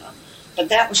call letter. But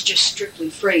that was just strictly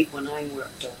freight when I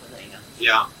worked over there.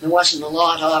 yeah, There wasn't a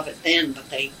lot of it then, but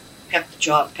they kept the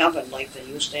job covered like they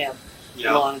used to have a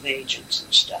yeah. lot of agents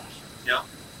and stuff.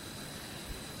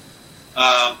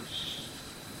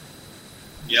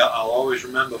 Yeah, I'll always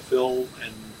remember Phil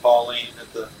and Pauline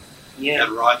at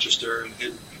Rochester,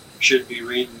 and she'd be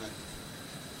reading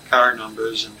the car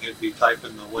numbers, and he'd be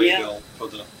typing the waybill for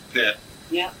the pit.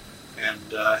 Yeah. And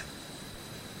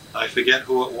I forget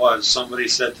who it was. Somebody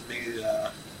said to me,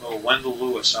 Wendell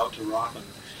Lewis out to Rockland,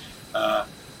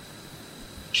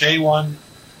 K1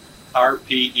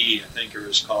 RPE, I think are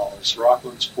his calls.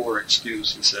 Rockland's poor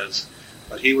excuse, he says.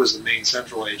 But he was the main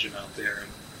central agent out there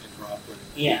in Rockland.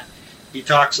 Yeah. He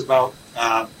talks about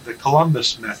the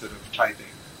Columbus method of typing.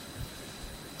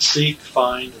 Seek,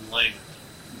 find, and land.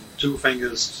 Two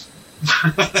fingers.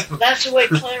 That's the way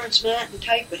Clarence Martin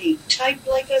typed, but he typed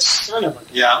like a son of a gun.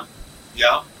 Yeah,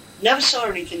 yeah. Never saw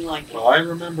anything like it. Well, I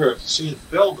remember seeing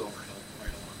Phil go right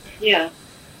along there. Yeah.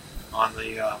 On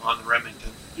the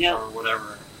Remington or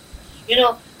whatever.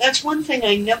 That's one thing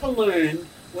I never learned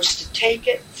was to take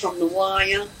it from the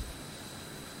wire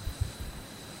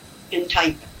and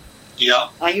type it. Yeah,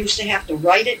 I used to have to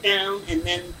write it down and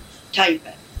then type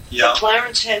it. yeah. But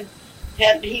Clarence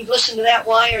he'd listen to that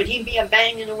wire and he'd be a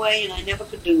banging away, and I never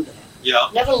could do that. Yeah.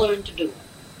 Never learned to do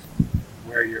it.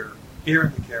 Where you're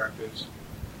hearing the characters,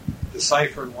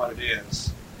 deciphering what it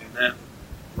is, and then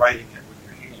writing it with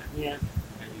your hand. Yeah.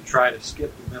 And you try to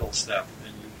skip the middle step,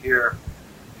 and you hear,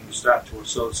 and you start to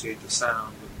associate the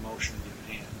sound with the motion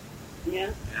in your hand.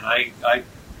 Yeah. And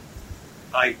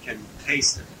I can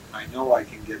taste it. I know I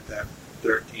can get that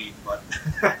 13, but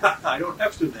I don't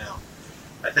have to now.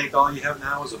 I think all you have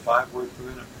now is a 5-word per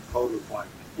minute code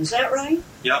requirement. Is that right?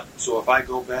 Yep. So if I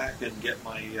go back and get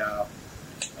my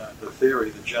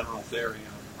the general theory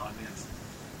on it.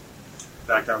 In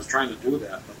fact, I was trying to do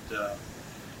that, but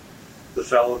the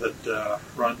fellow that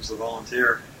runs the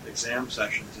volunteer exam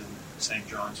sessions in St.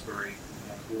 Johnsbury,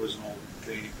 who was an old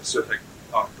Canadian Pacific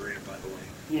operator, by the way.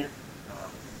 Yeah.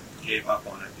 Gave up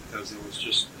on it because it was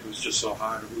just so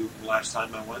hard. The last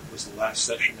time I went was the last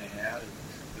session they had, and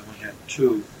they only had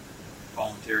 2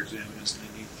 volunteer examiners, and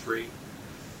they need 3.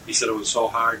 He said it was so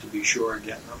hard to be sure of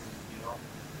getting them,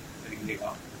 they gave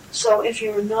up. So if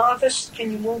you're a novice,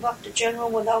 can you move up to general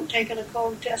without taking a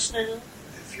code test now?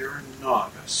 If you're a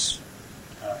novice,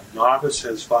 novice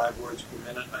has 5 words per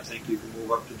minute. I think you can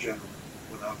move up to general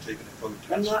without taking a code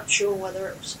test. I'm not sure whether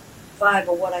it was 5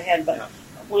 or what I had, but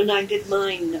when I did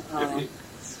mine...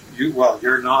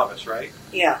 you're a novice, right?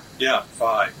 Yeah. Yeah,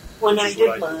 5. When I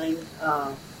did mine,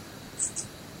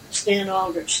 Stan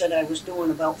Aldrich said I was doing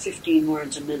about 15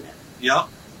 words a minute. Yeah.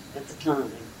 At the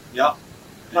time. Yeah.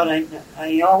 But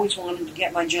I always wanted to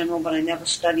get my general, but I never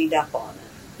studied up on it.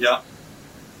 Yeah.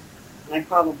 I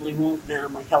probably won't now.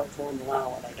 My health won't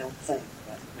allow it, I don't think.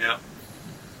 But yeah.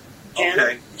 Janet,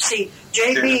 okay. See,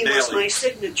 JB was my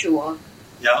signature on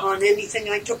anything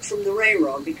I took from the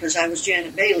railroad because I was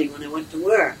Janet Bailey when I went to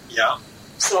work. Yeah.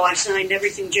 So I signed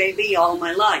everything JB all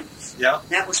my life. Yeah.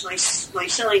 That was my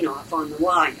sign-off on the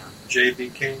wire.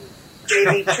 JB King.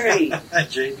 JB Tree.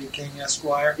 JB King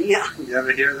Esquire. Yeah. You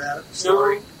ever hear that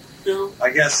story? No. I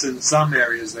guess in some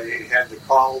areas they had the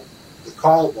call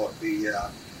book.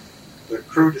 The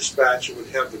crew dispatcher would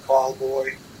have the call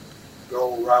boy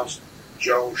go rouse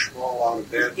Joe Schmo out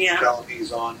of bed, tell him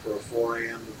he's on for a 4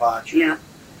 a.m. departure. Yeah.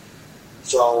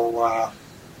 So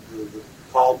the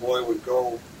call boy would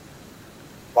go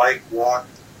bike, walk,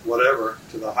 whatever,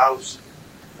 to the house,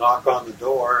 knock on the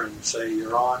door and say,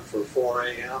 you're on for 4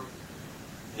 a.m.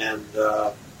 And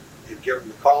he'd give them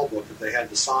the call book that they had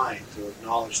to sign to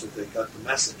acknowledge that they got the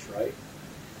message, right?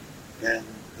 And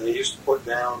they used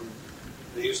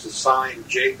to sign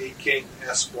J.B. King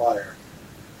Esquire,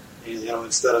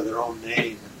 instead of their own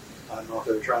name. I don't know if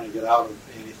they were trying to get out of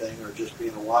anything or just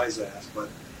being a wise ass, but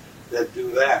they'd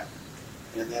do that.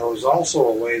 And there was also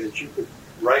a way that you could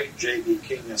write J.B.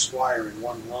 King Esquire in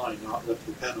one line, not lift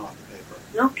the pen off the paper.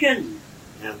 No kidding.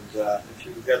 And if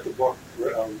you get the book,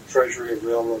 Treasury of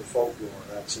Railroad Folklore,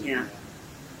 that's in there.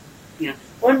 Yeah.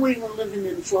 When we were living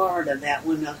in Florida, that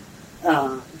when the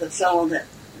fellow that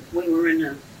we were in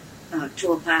a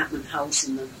 2-apartment house,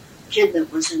 and the kid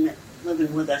that was in it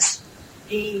living with us,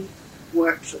 he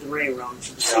worked for the railroad,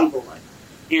 for the Seaboard.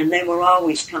 And they were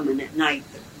always coming at night.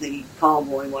 The call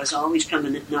boy was always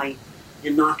coming at night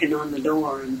and knocking on the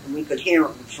door, and we could hear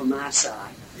him from our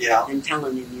side. Yeah. And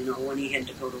telling him, when he had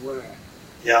to go to work.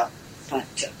 Yeah. But,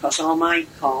 because all my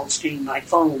calls came by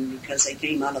phone because they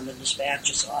came out of the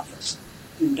dispatcher's office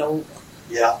in Dover.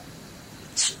 Yeah.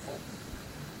 So,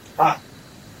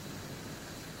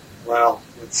 well,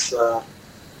 it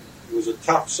was a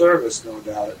tough service, no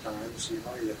doubt, at times. You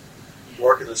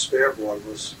working the spare board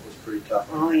was pretty tough.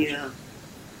 Oh, yeah.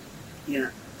 Yeah.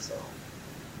 So.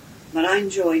 But I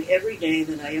enjoyed every day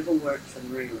that I ever worked for the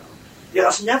railroad. Yeah. It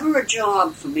was never a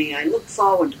job for me. I looked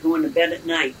forward to going to bed at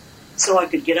night so I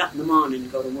could get up in the morning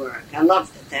and go to work. I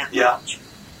loved it that much.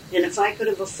 And if I could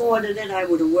have afforded it, I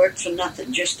would have worked for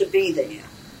nothing just to be there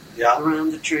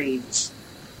around the trains.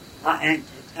 I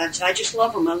just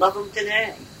love them. I love them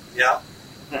today. Yeah.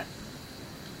 But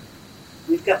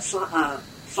we've got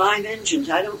 5 engines.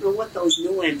 I don't know what those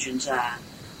new engines are.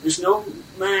 There's no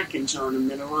markings on them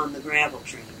that are on the gravel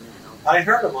train now. I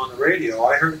heard them on the radio.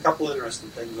 I heard a couple interesting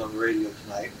things on the radio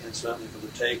tonight. Incidentally, for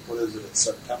the tape, what is it? It's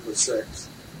September 6th,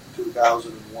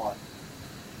 2001.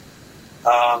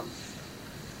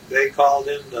 They called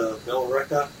in to Bill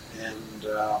Ricca, and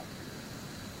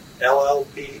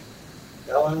LLPX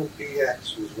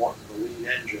was the lead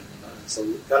engine. It's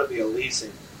got to be a leased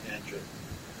engine.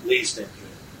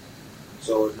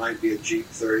 So it might be a Jeep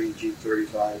 30, Jeep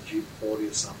 35, Jeep 40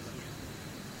 or something.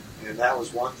 And that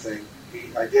was one thing.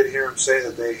 I did hear him say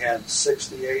that they had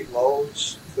 68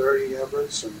 loads, 30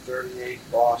 Everetts, and 38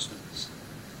 Bostons.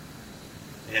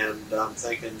 And I'm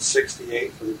thinking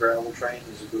 68 for the gravel train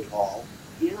is a good haul.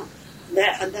 Yeah.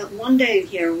 That one day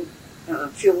here, a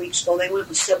few weeks ago, they went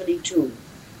with 72.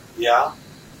 Yeah.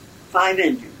 5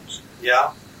 engines.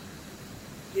 Yeah.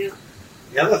 Yeah.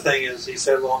 The other thing is, he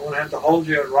said, well, I'm going to have to hold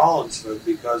you at Rollinsford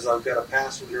because I've got a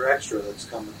passenger extra that's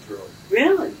coming through.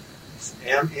 Really?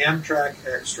 Amtrak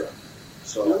extra.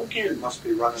 So it must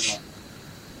be running a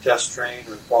test train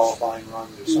or qualifying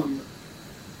runs or something.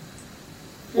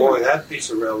 Boy, that piece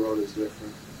of railroad is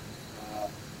different.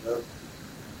 They'll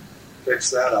fix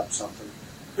that up something.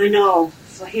 I know,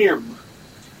 for him.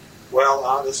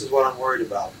 Well, this is what I'm worried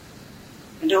about.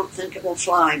 I don't think it will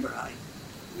fly, Brian.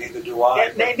 Neither do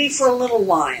I. Maybe for a little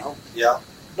while. Yeah.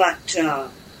 But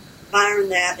barring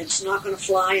that, it's not going to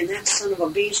fly, and that son of a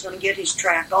bee is going to get his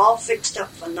track all fixed up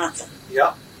for nothing.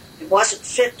 Yeah. It wasn't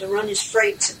fit to run his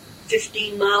freights at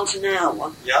 15 miles an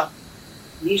hour. Yeah.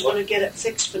 And he's going to get it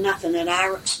fixed for nothing at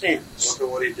our expense. Look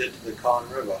at what he did to the Con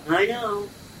River. I know.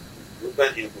 We've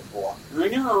been here before. I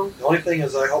know. The only thing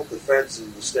is I hope the feds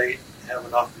in the state have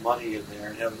enough money in there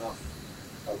and have enough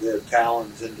of their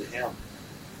talons into him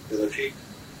that if he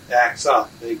acts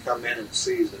up, they come in and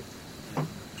seize it and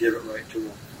give it right to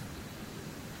him.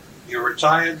 You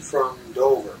retired from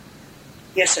Dover.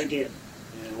 Yes, I did.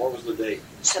 And what was the date?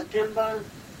 September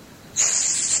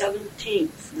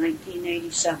 17th,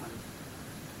 1987.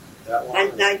 That one?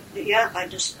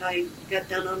 I got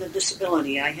done on a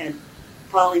disability. I had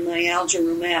polymyalgia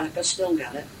rheumatica, still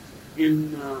got it,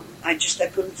 and I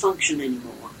couldn't function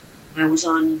anymore. I was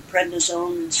on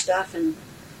prednisone and stuff, and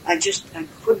I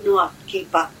could not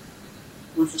keep up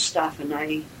with the stuff, and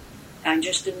I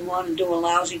just didn't want to do a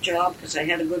lousy job because I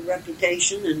had a good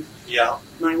reputation, and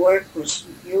my work was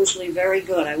usually very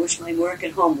good. I wish my work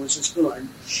at home was as good.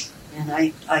 And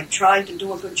I tried to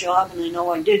do a good job, and I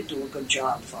know I did do a good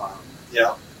job for them.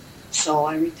 Yeah. So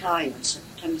I retired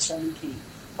September 17th,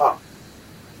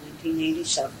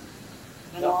 1987.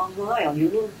 Been a long while.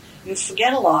 You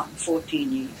forget a lot in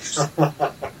 14 years.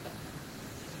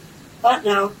 But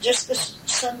now, just this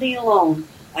Sunday alone,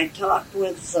 I talked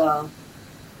with, I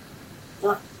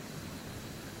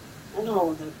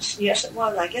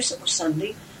guess it was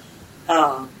Sunday.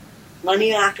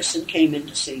 Lenny Arkeson came in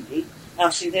to see me. Now,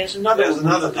 see, there's another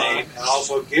name, and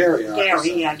also Gary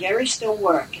Arkeson. Gary's still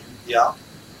working. Yeah.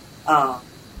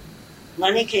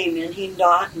 Lenny came in, he and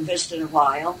Dot, and visited a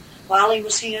while. While he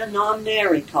was here, Nom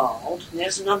Neri called.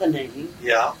 There's another name.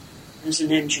 Yeah. As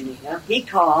an engineer. He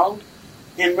called,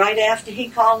 and right after he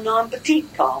called, Nom Petit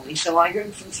called me. So I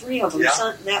heard from three of them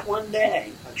that one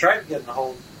day. I tried getting a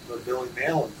hold of Billy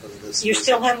Malin for this. You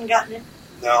still haven't gotten it?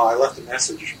 No, I left a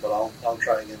message, but I'll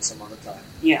try again some other time.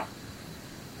 Yeah.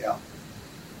 Yeah.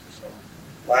 So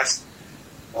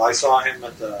I saw him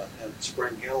at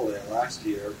Spring Hill there last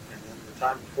year, and then the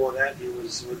time before that he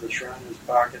was with the Shriners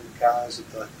parking cars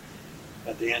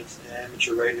at the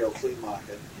amateur radio flea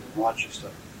market in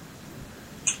Rochester.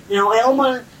 Now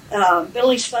Elmer,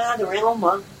 Billy's father,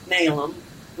 Elmer Malin,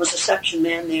 was a section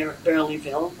man there at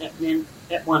Burleyville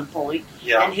at one point,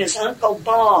 and his uncle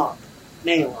Bob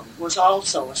Malin was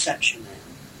also a section man.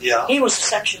 Yeah. He was a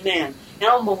section man.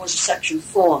 Elmer was a section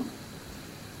foreman.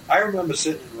 I remember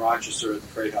sitting in Rochester at the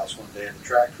freight house one day, and the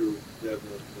track crew, the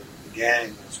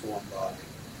gang was going by,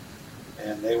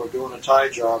 and they were doing a tie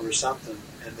job or something,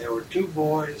 and there were two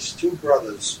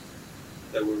brothers,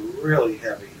 that were really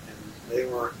heavy, and they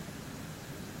were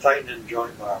tightening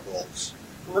joint bar bolts.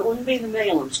 Well, it wouldn't be the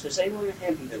Malins, because they weren't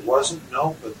heavy. It wasn't,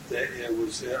 no, but it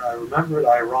was. I remember it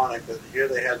ironic that here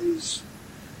they had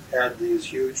these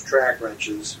huge track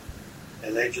wrenches,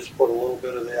 and they just put a little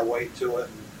bit of their weight to it,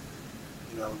 and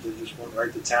they just went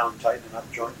right to town tightening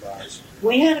up joint bars.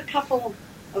 We had a couple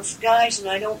of guys, and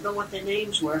I don't know what their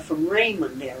names were, from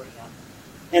Raymond area,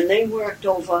 and they worked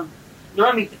over.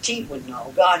 Normie Petit would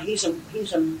know. God, he's a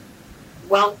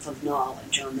wealth of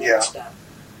knowledge on that stuff.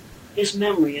 His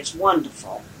memory is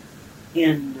wonderful,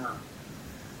 and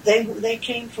they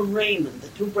came from Raymond. The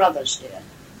two brothers did,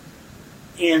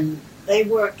 and they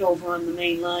worked over on the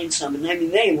main line some. And I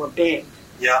mean, they were big.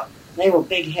 Yeah. They were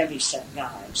big, heavy-set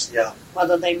guys. Yeah.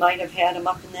 Whether they might have had them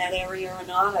up in that area or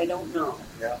not, I don't know.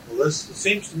 Yeah. Well, it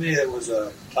seems to me there was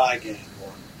a tie gang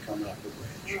going coming up the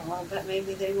bridge. Oh, I bet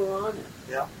maybe they were on it.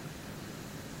 Yeah.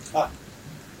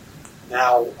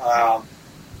 Now,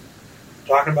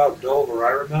 talking about Dover,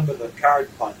 I remember the card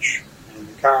punch and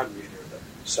the card reader that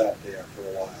sat there for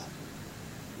a while.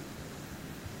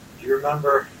 Do you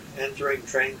remember entering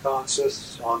train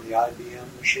consists on the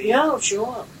IBM machine? Yeah,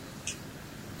 sure.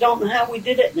 Don't know how we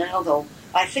did it now, though.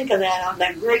 I think of that on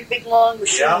that great big long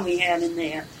machine we had in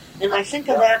there. And I think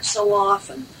of that so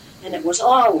often. And it was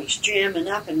always jamming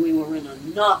up, and we were in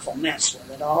an awful mess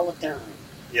with it all the time.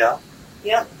 Yeah?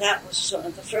 Yeah, that was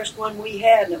the first one we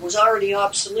had, and it was already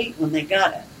obsolete when they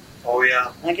got it. Oh,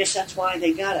 yeah. I guess that's why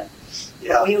they got it.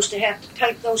 Yeah. But we used to have to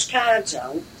type those cards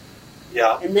out.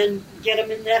 Yeah. And then get them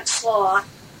in that slot,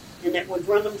 and it would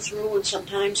run them through, and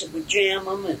sometimes it would jam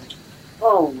them, and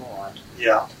oh, Lord.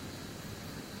 Yeah.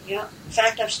 Yeah. In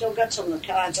fact, I've still got some of the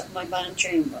cards up in my bond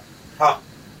chamber. Huh.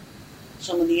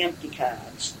 Some of the empty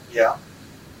cards. Yeah.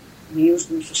 We used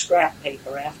them for scrap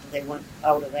paper after they went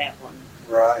out of that one.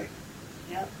 Right.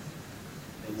 Yeah.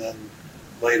 And then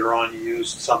later on you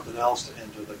used something else to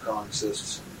enter the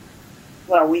consists.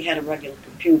 Well, we had a regular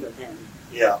computer then.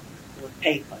 Yeah. With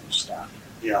paper and stuff.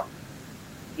 Yeah.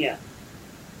 Yeah.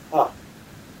 Huh.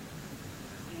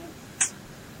 Yeah.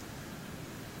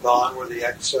 Gone were the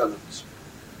X7s.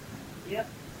 Yep.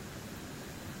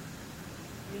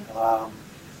 I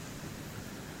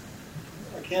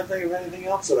can't think of anything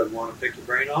else that I'd want to pick your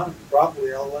brain on.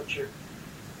 Probably I'll let you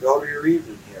go to your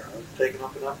evening here. I've taken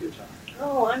up enough of your time.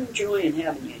 Oh, I'm enjoying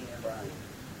having you here, Brian.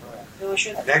 No, I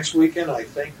should. Next weekend, I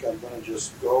think I'm going to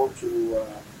just go to,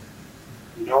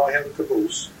 I have a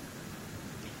caboose.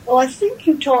 Well, I think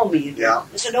you told me you did. Yeah.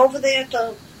 Is it over there at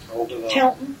the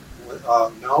Tilton?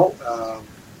 No,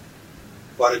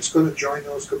 but it's going to join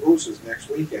those cabooses next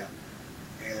weekend,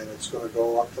 and it's going to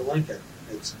go up to Lincoln.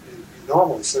 It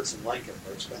normally sits in Lincoln,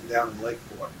 but it's been down in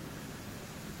Lakeport.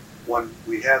 When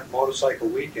we had motorcycle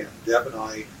weekend, Deb and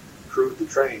I crewed the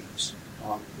trains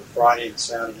on the Friday and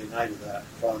Saturday night of that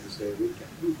Father's Day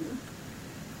weekend.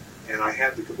 Mm-hmm. And I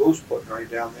had the caboose put right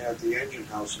down there at the engine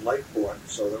house in Lakeport,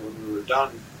 so that when we were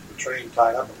done, the train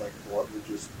tied up at Lakeport, we'd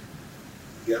just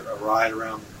get a ride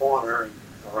around the corner and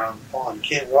around the pond.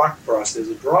 You can't walk across. There's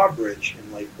a drawbridge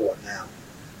in Lakeport now.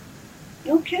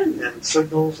 No kidding. And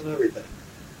signals and everything.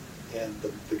 And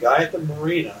the guy at the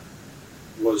marina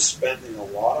was spending a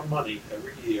lot of money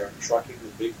every year trucking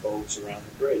the big boats around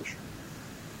the bridge.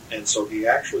 And so he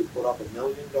actually put up $1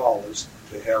 million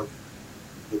to have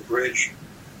the bridge.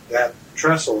 That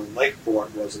trestle in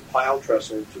Lakeport was a pile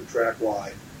trestle 2-track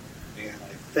wide. And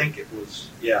I think it was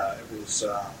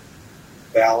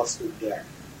ballasted deck.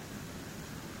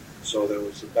 So there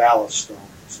was a ballast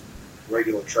stones,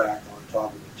 regular track on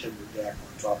top of the timber deck,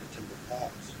 on top of timber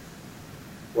piles.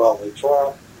 Well, they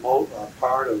tore up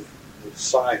part of the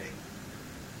siding,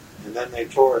 and then they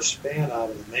tore a span out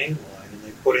of the main line, and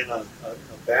they put in a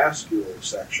bascule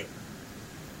section,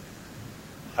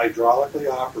 hydraulically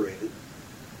operated,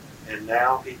 and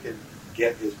now he can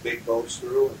get his big boats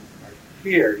through. And I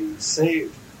hear he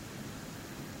saved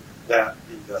that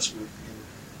investment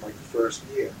in like the first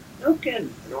year. No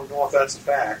kidding. I don't know if that's a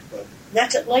fact, but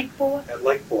that's at Lakeport? At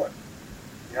Lakeport.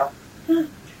 Yep. Huh.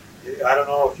 I don't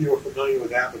know if you were familiar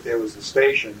with that, but there was a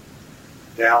station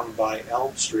down by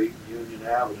Elm Street and Union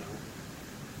Avenue,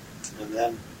 and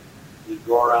then you'd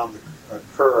go around a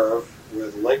curve where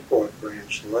the Lakeport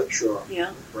branch, the Lakeshore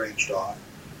branched off.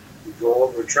 You'd go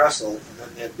over a trestle, and then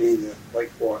there'd be the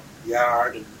Lakeport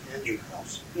yard and engine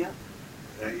house. Yeah.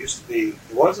 And it used to be,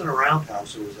 it wasn't a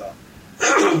roundhouse, it was a,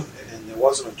 and there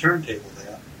wasn't a turntable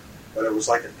there, but it was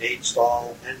like an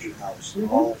 8-stall engine house,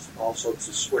 mm-hmm. all sorts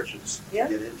of switches to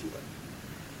get into it.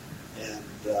 And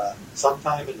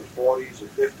sometime in the 40s or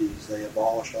 50s, they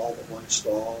abolished all but one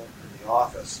stall in the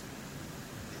office,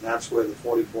 and that's where the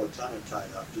 44-tonner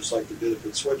tied up, just like the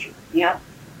Biddeford switcher. Yeah.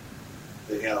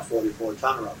 They had a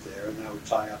 44-tonner up there, and that would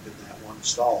tie up in that one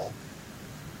stall.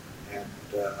 And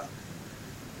the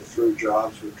through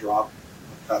jobs would drop,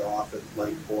 cut off at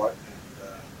Lakeport, and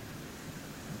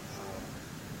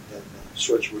then the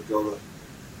switch would go to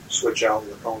switch out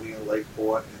Laconia,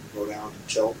 Lakeport, and go down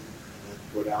to Tilton, and then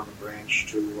go down the branch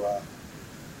to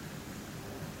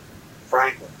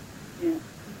Franklin. Yeah.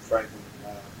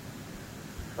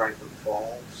 Franklin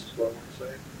Falls is what I want to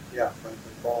say. Yeah,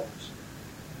 Franklin Falls.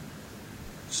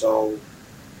 So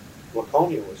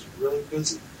Laconia was really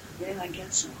busy. Yeah, I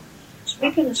guess so.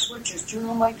 Speaking of switches, do you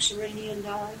know Mike Serenian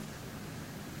died?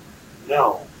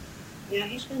 No. Yeah,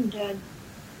 he's been dead.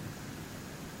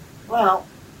 Well,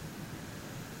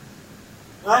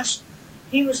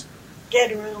 he was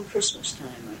dead around Christmas time,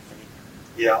 I think.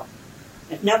 Yeah.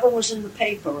 It never was in the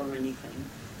paper or anything.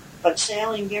 But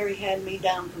Sally and Gary had me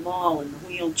down at the mall in the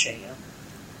wheelchair,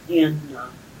 and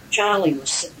Charlie was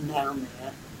sitting down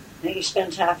there. And he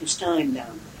spends half his time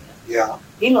down there. Yeah.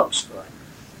 He looks good.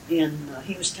 And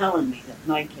he was telling me that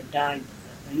Mike had died,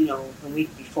 the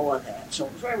week before that. So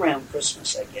it was right around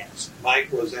Christmas, I guess.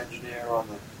 Mike was engineer on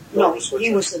the... No,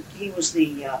 he was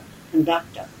the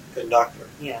conductor. Conductor.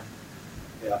 Yeah.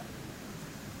 Yeah.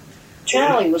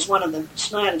 Charlie was one of the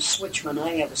smartest switchmen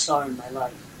I ever saw in my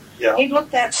life. Yeah. He'd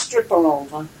look that stripper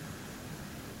over,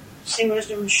 see what he was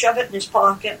doing, shove it in his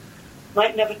pocket,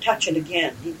 might never touch it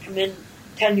again. He'd come in,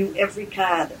 tell you every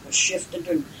car that was shifted,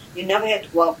 and you never had to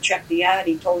go out and check the yard.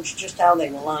 He told you just how they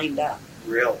were lined up.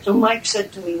 Really? So Mike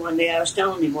said to me one day, I was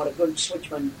telling him what a good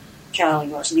switchman Charlie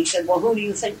was, and he said, well, who do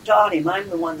you think taught him? I'm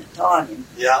the one that taught him.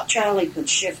 Yeah. Charlie could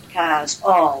shift cars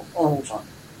all over.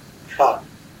 Huh.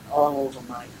 All over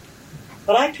Mike.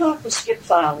 But I talk with Skip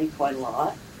Farley quite a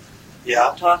lot.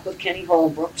 Yeah. I talk with Kenny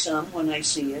Holbrook some when I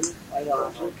see him quite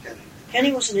often.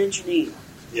 Kenny was an engineer.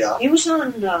 Yeah. He was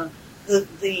on the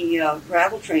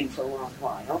gravel train for a long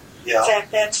while. Yeah. In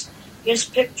fact, that's his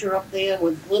picture up there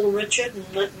with Little Richard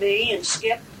and me and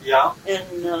Skip. Yeah.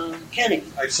 And Kenny.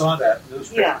 I saw that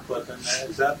newspaper clip. And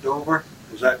is that Dover?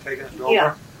 Was that taken at Dover?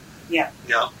 Yeah.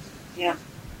 Yeah. Yeah.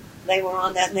 They were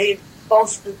on that. And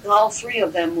all three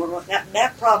of them were,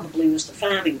 that probably was the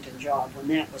Farmington job when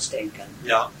that was taken.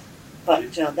 Yeah.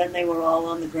 But then they were all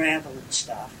on the gravel and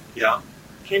stuff. Yeah.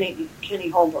 Kenny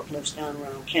Holbrook lives down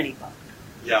around Kennebuck.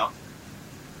 Yeah.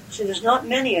 See, there's not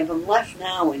many of them left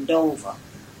now in Dover.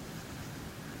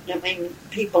 I mean,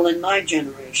 people in my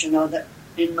generation, or that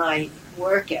in my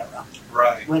work era.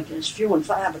 Right. But there's few and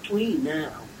far between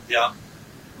now. Yeah.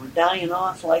 We're dying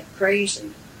off like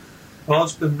crazy. Well,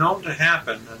 it's been known to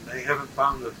happen, and they haven't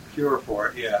found a cure for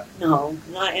it yet. No,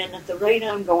 and at the rate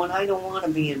I'm going, I don't want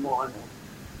to be immortal.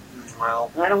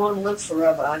 Well, I don't want to live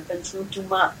forever. I've been through too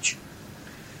much.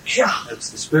 Yeah.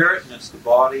 it's the spirit and it's the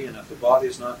body, and if the body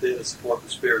is not there to support the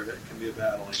spirit, it can be a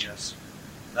battle, I guess.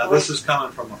 Now, this is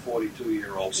coming from a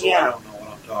 42-year-old, so Yeah. I don't know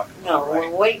what I'm talking No, about, right?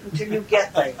 well, wait until you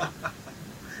get there.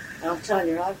 I'll tell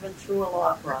you, I've been through a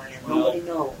lot, Brian. Well, Nobody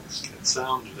knows. It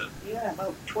sounded it. Yeah,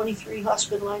 about 23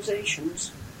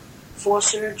 hospitalizations, 4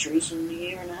 surgeries in a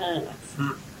year and a half.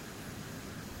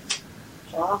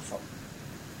 It's awful.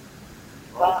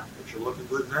 Well, but you're looking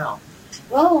good now.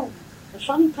 Well, the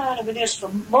funny part of it is, for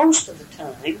most of the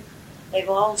time, they've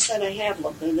all said I have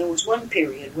looked. And there was one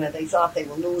period where they thought they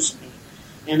were losing me,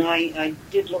 and I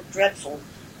did look dreadful.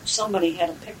 Somebody had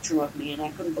a picture of me, and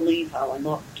I couldn't believe how I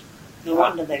looked. No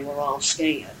wonder they were all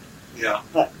scared. Yeah.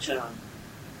 But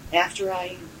after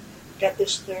I got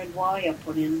this third wire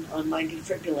put in on my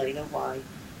defibrillator, why,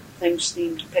 things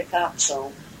seemed to pick up.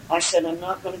 So I said, I'm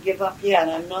not going to give up yet.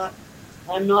 I'm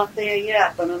not there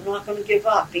yet, but I'm not going to give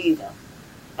up either.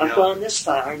 I've gone this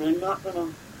far, and I'm not going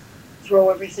to throw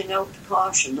everything out to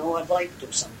caution, though I'd like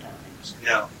to sometimes.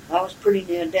 Yeah. I was pretty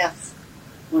near death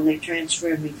when they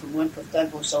transferred me from Wentworth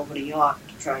Douglas over to York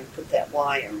to try and put that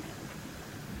wire in.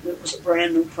 It was a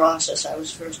brand new process. I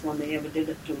was the first one they ever did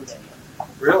it to there.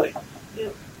 Really?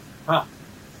 Yeah. Huh.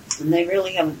 And they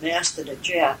really haven't mastered it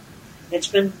yet. It's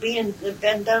been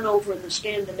done over in the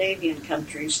Scandinavian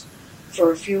countries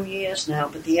for a few years now,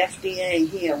 but the FDA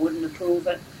here wouldn't approve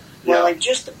it. Well, I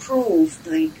just approved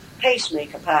the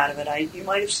pacemaker part of it. You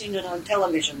might have seen it on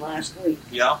television last week.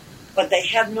 Yeah. But they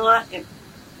have not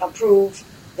approved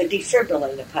the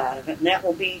defibrillator part of it, and that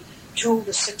will be 2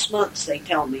 to 6 months, they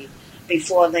tell me,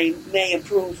 before they may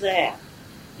approve that.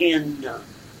 And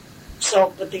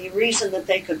but the reason that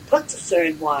they could put the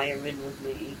third wire in with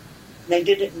me, they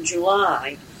did it in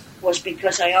July, was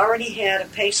because I already had a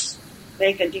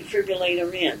pacemaker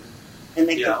defibrillator in, and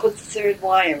they could put the third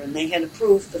wire in. They had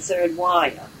approved the third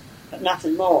wire, but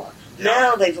nothing more. Yeah.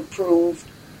 Now they've approved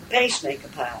the pacemaker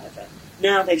part of it.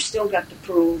 Now they've still got to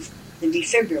prove the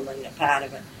defibrillator part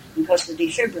of it, because the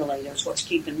defibrillator is what's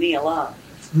keeping me alive.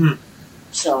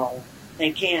 So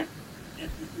they can't,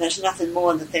 there's nothing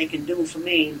more that they can do for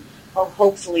me.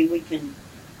 Hopefully we can,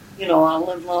 I'll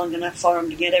live long enough for them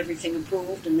to get everything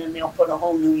approved, and then they'll put a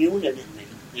whole new unit in me.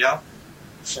 Yeah.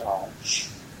 So it's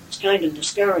kind of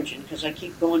discouraging, because I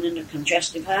keep going into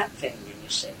congestive heart failure, you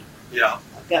see. Yeah.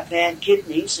 I've got bad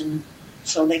kidneys, and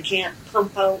so they can't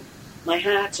pump out, my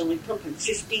heart's only pumping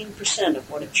 15% of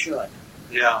what it should.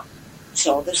 Yeah.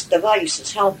 So this device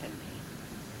is helping me.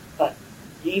 But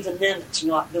even then, it's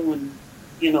not doing,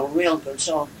 real good.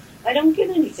 So I don't get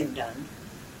anything done.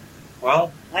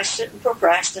 Well. I sit and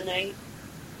procrastinate.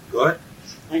 Good.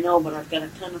 I know, but I've got a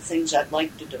ton of things I'd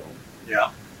like to do.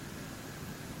 Yeah.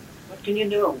 What can you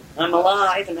do? I'm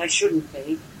alive, and I shouldn't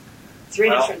be. 3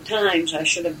 different times I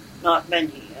should have not been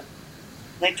here.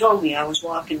 They told me I was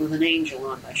walking with an angel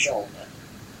on my shoulder.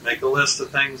 Make a list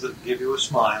of things that give you a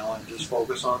smile and just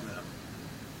focus on them.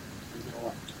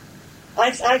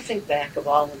 I think back of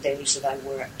all the days that I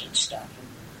worked and stuff,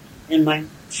 and my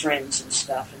friends and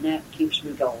stuff, and that keeps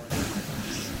me going.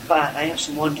 But I have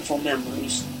some wonderful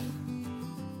memories.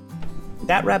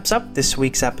 That wraps up this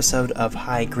week's episode of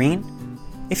High Green.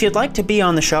 If you'd like to be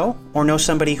on the show, or know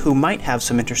somebody who might have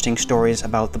some interesting stories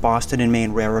about the Boston and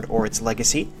Maine Railroad or its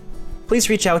legacy, please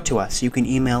reach out to us. You can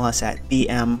email us at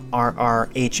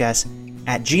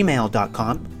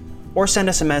bmrrhs@gmail.com, or send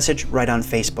us a message right on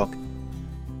Facebook.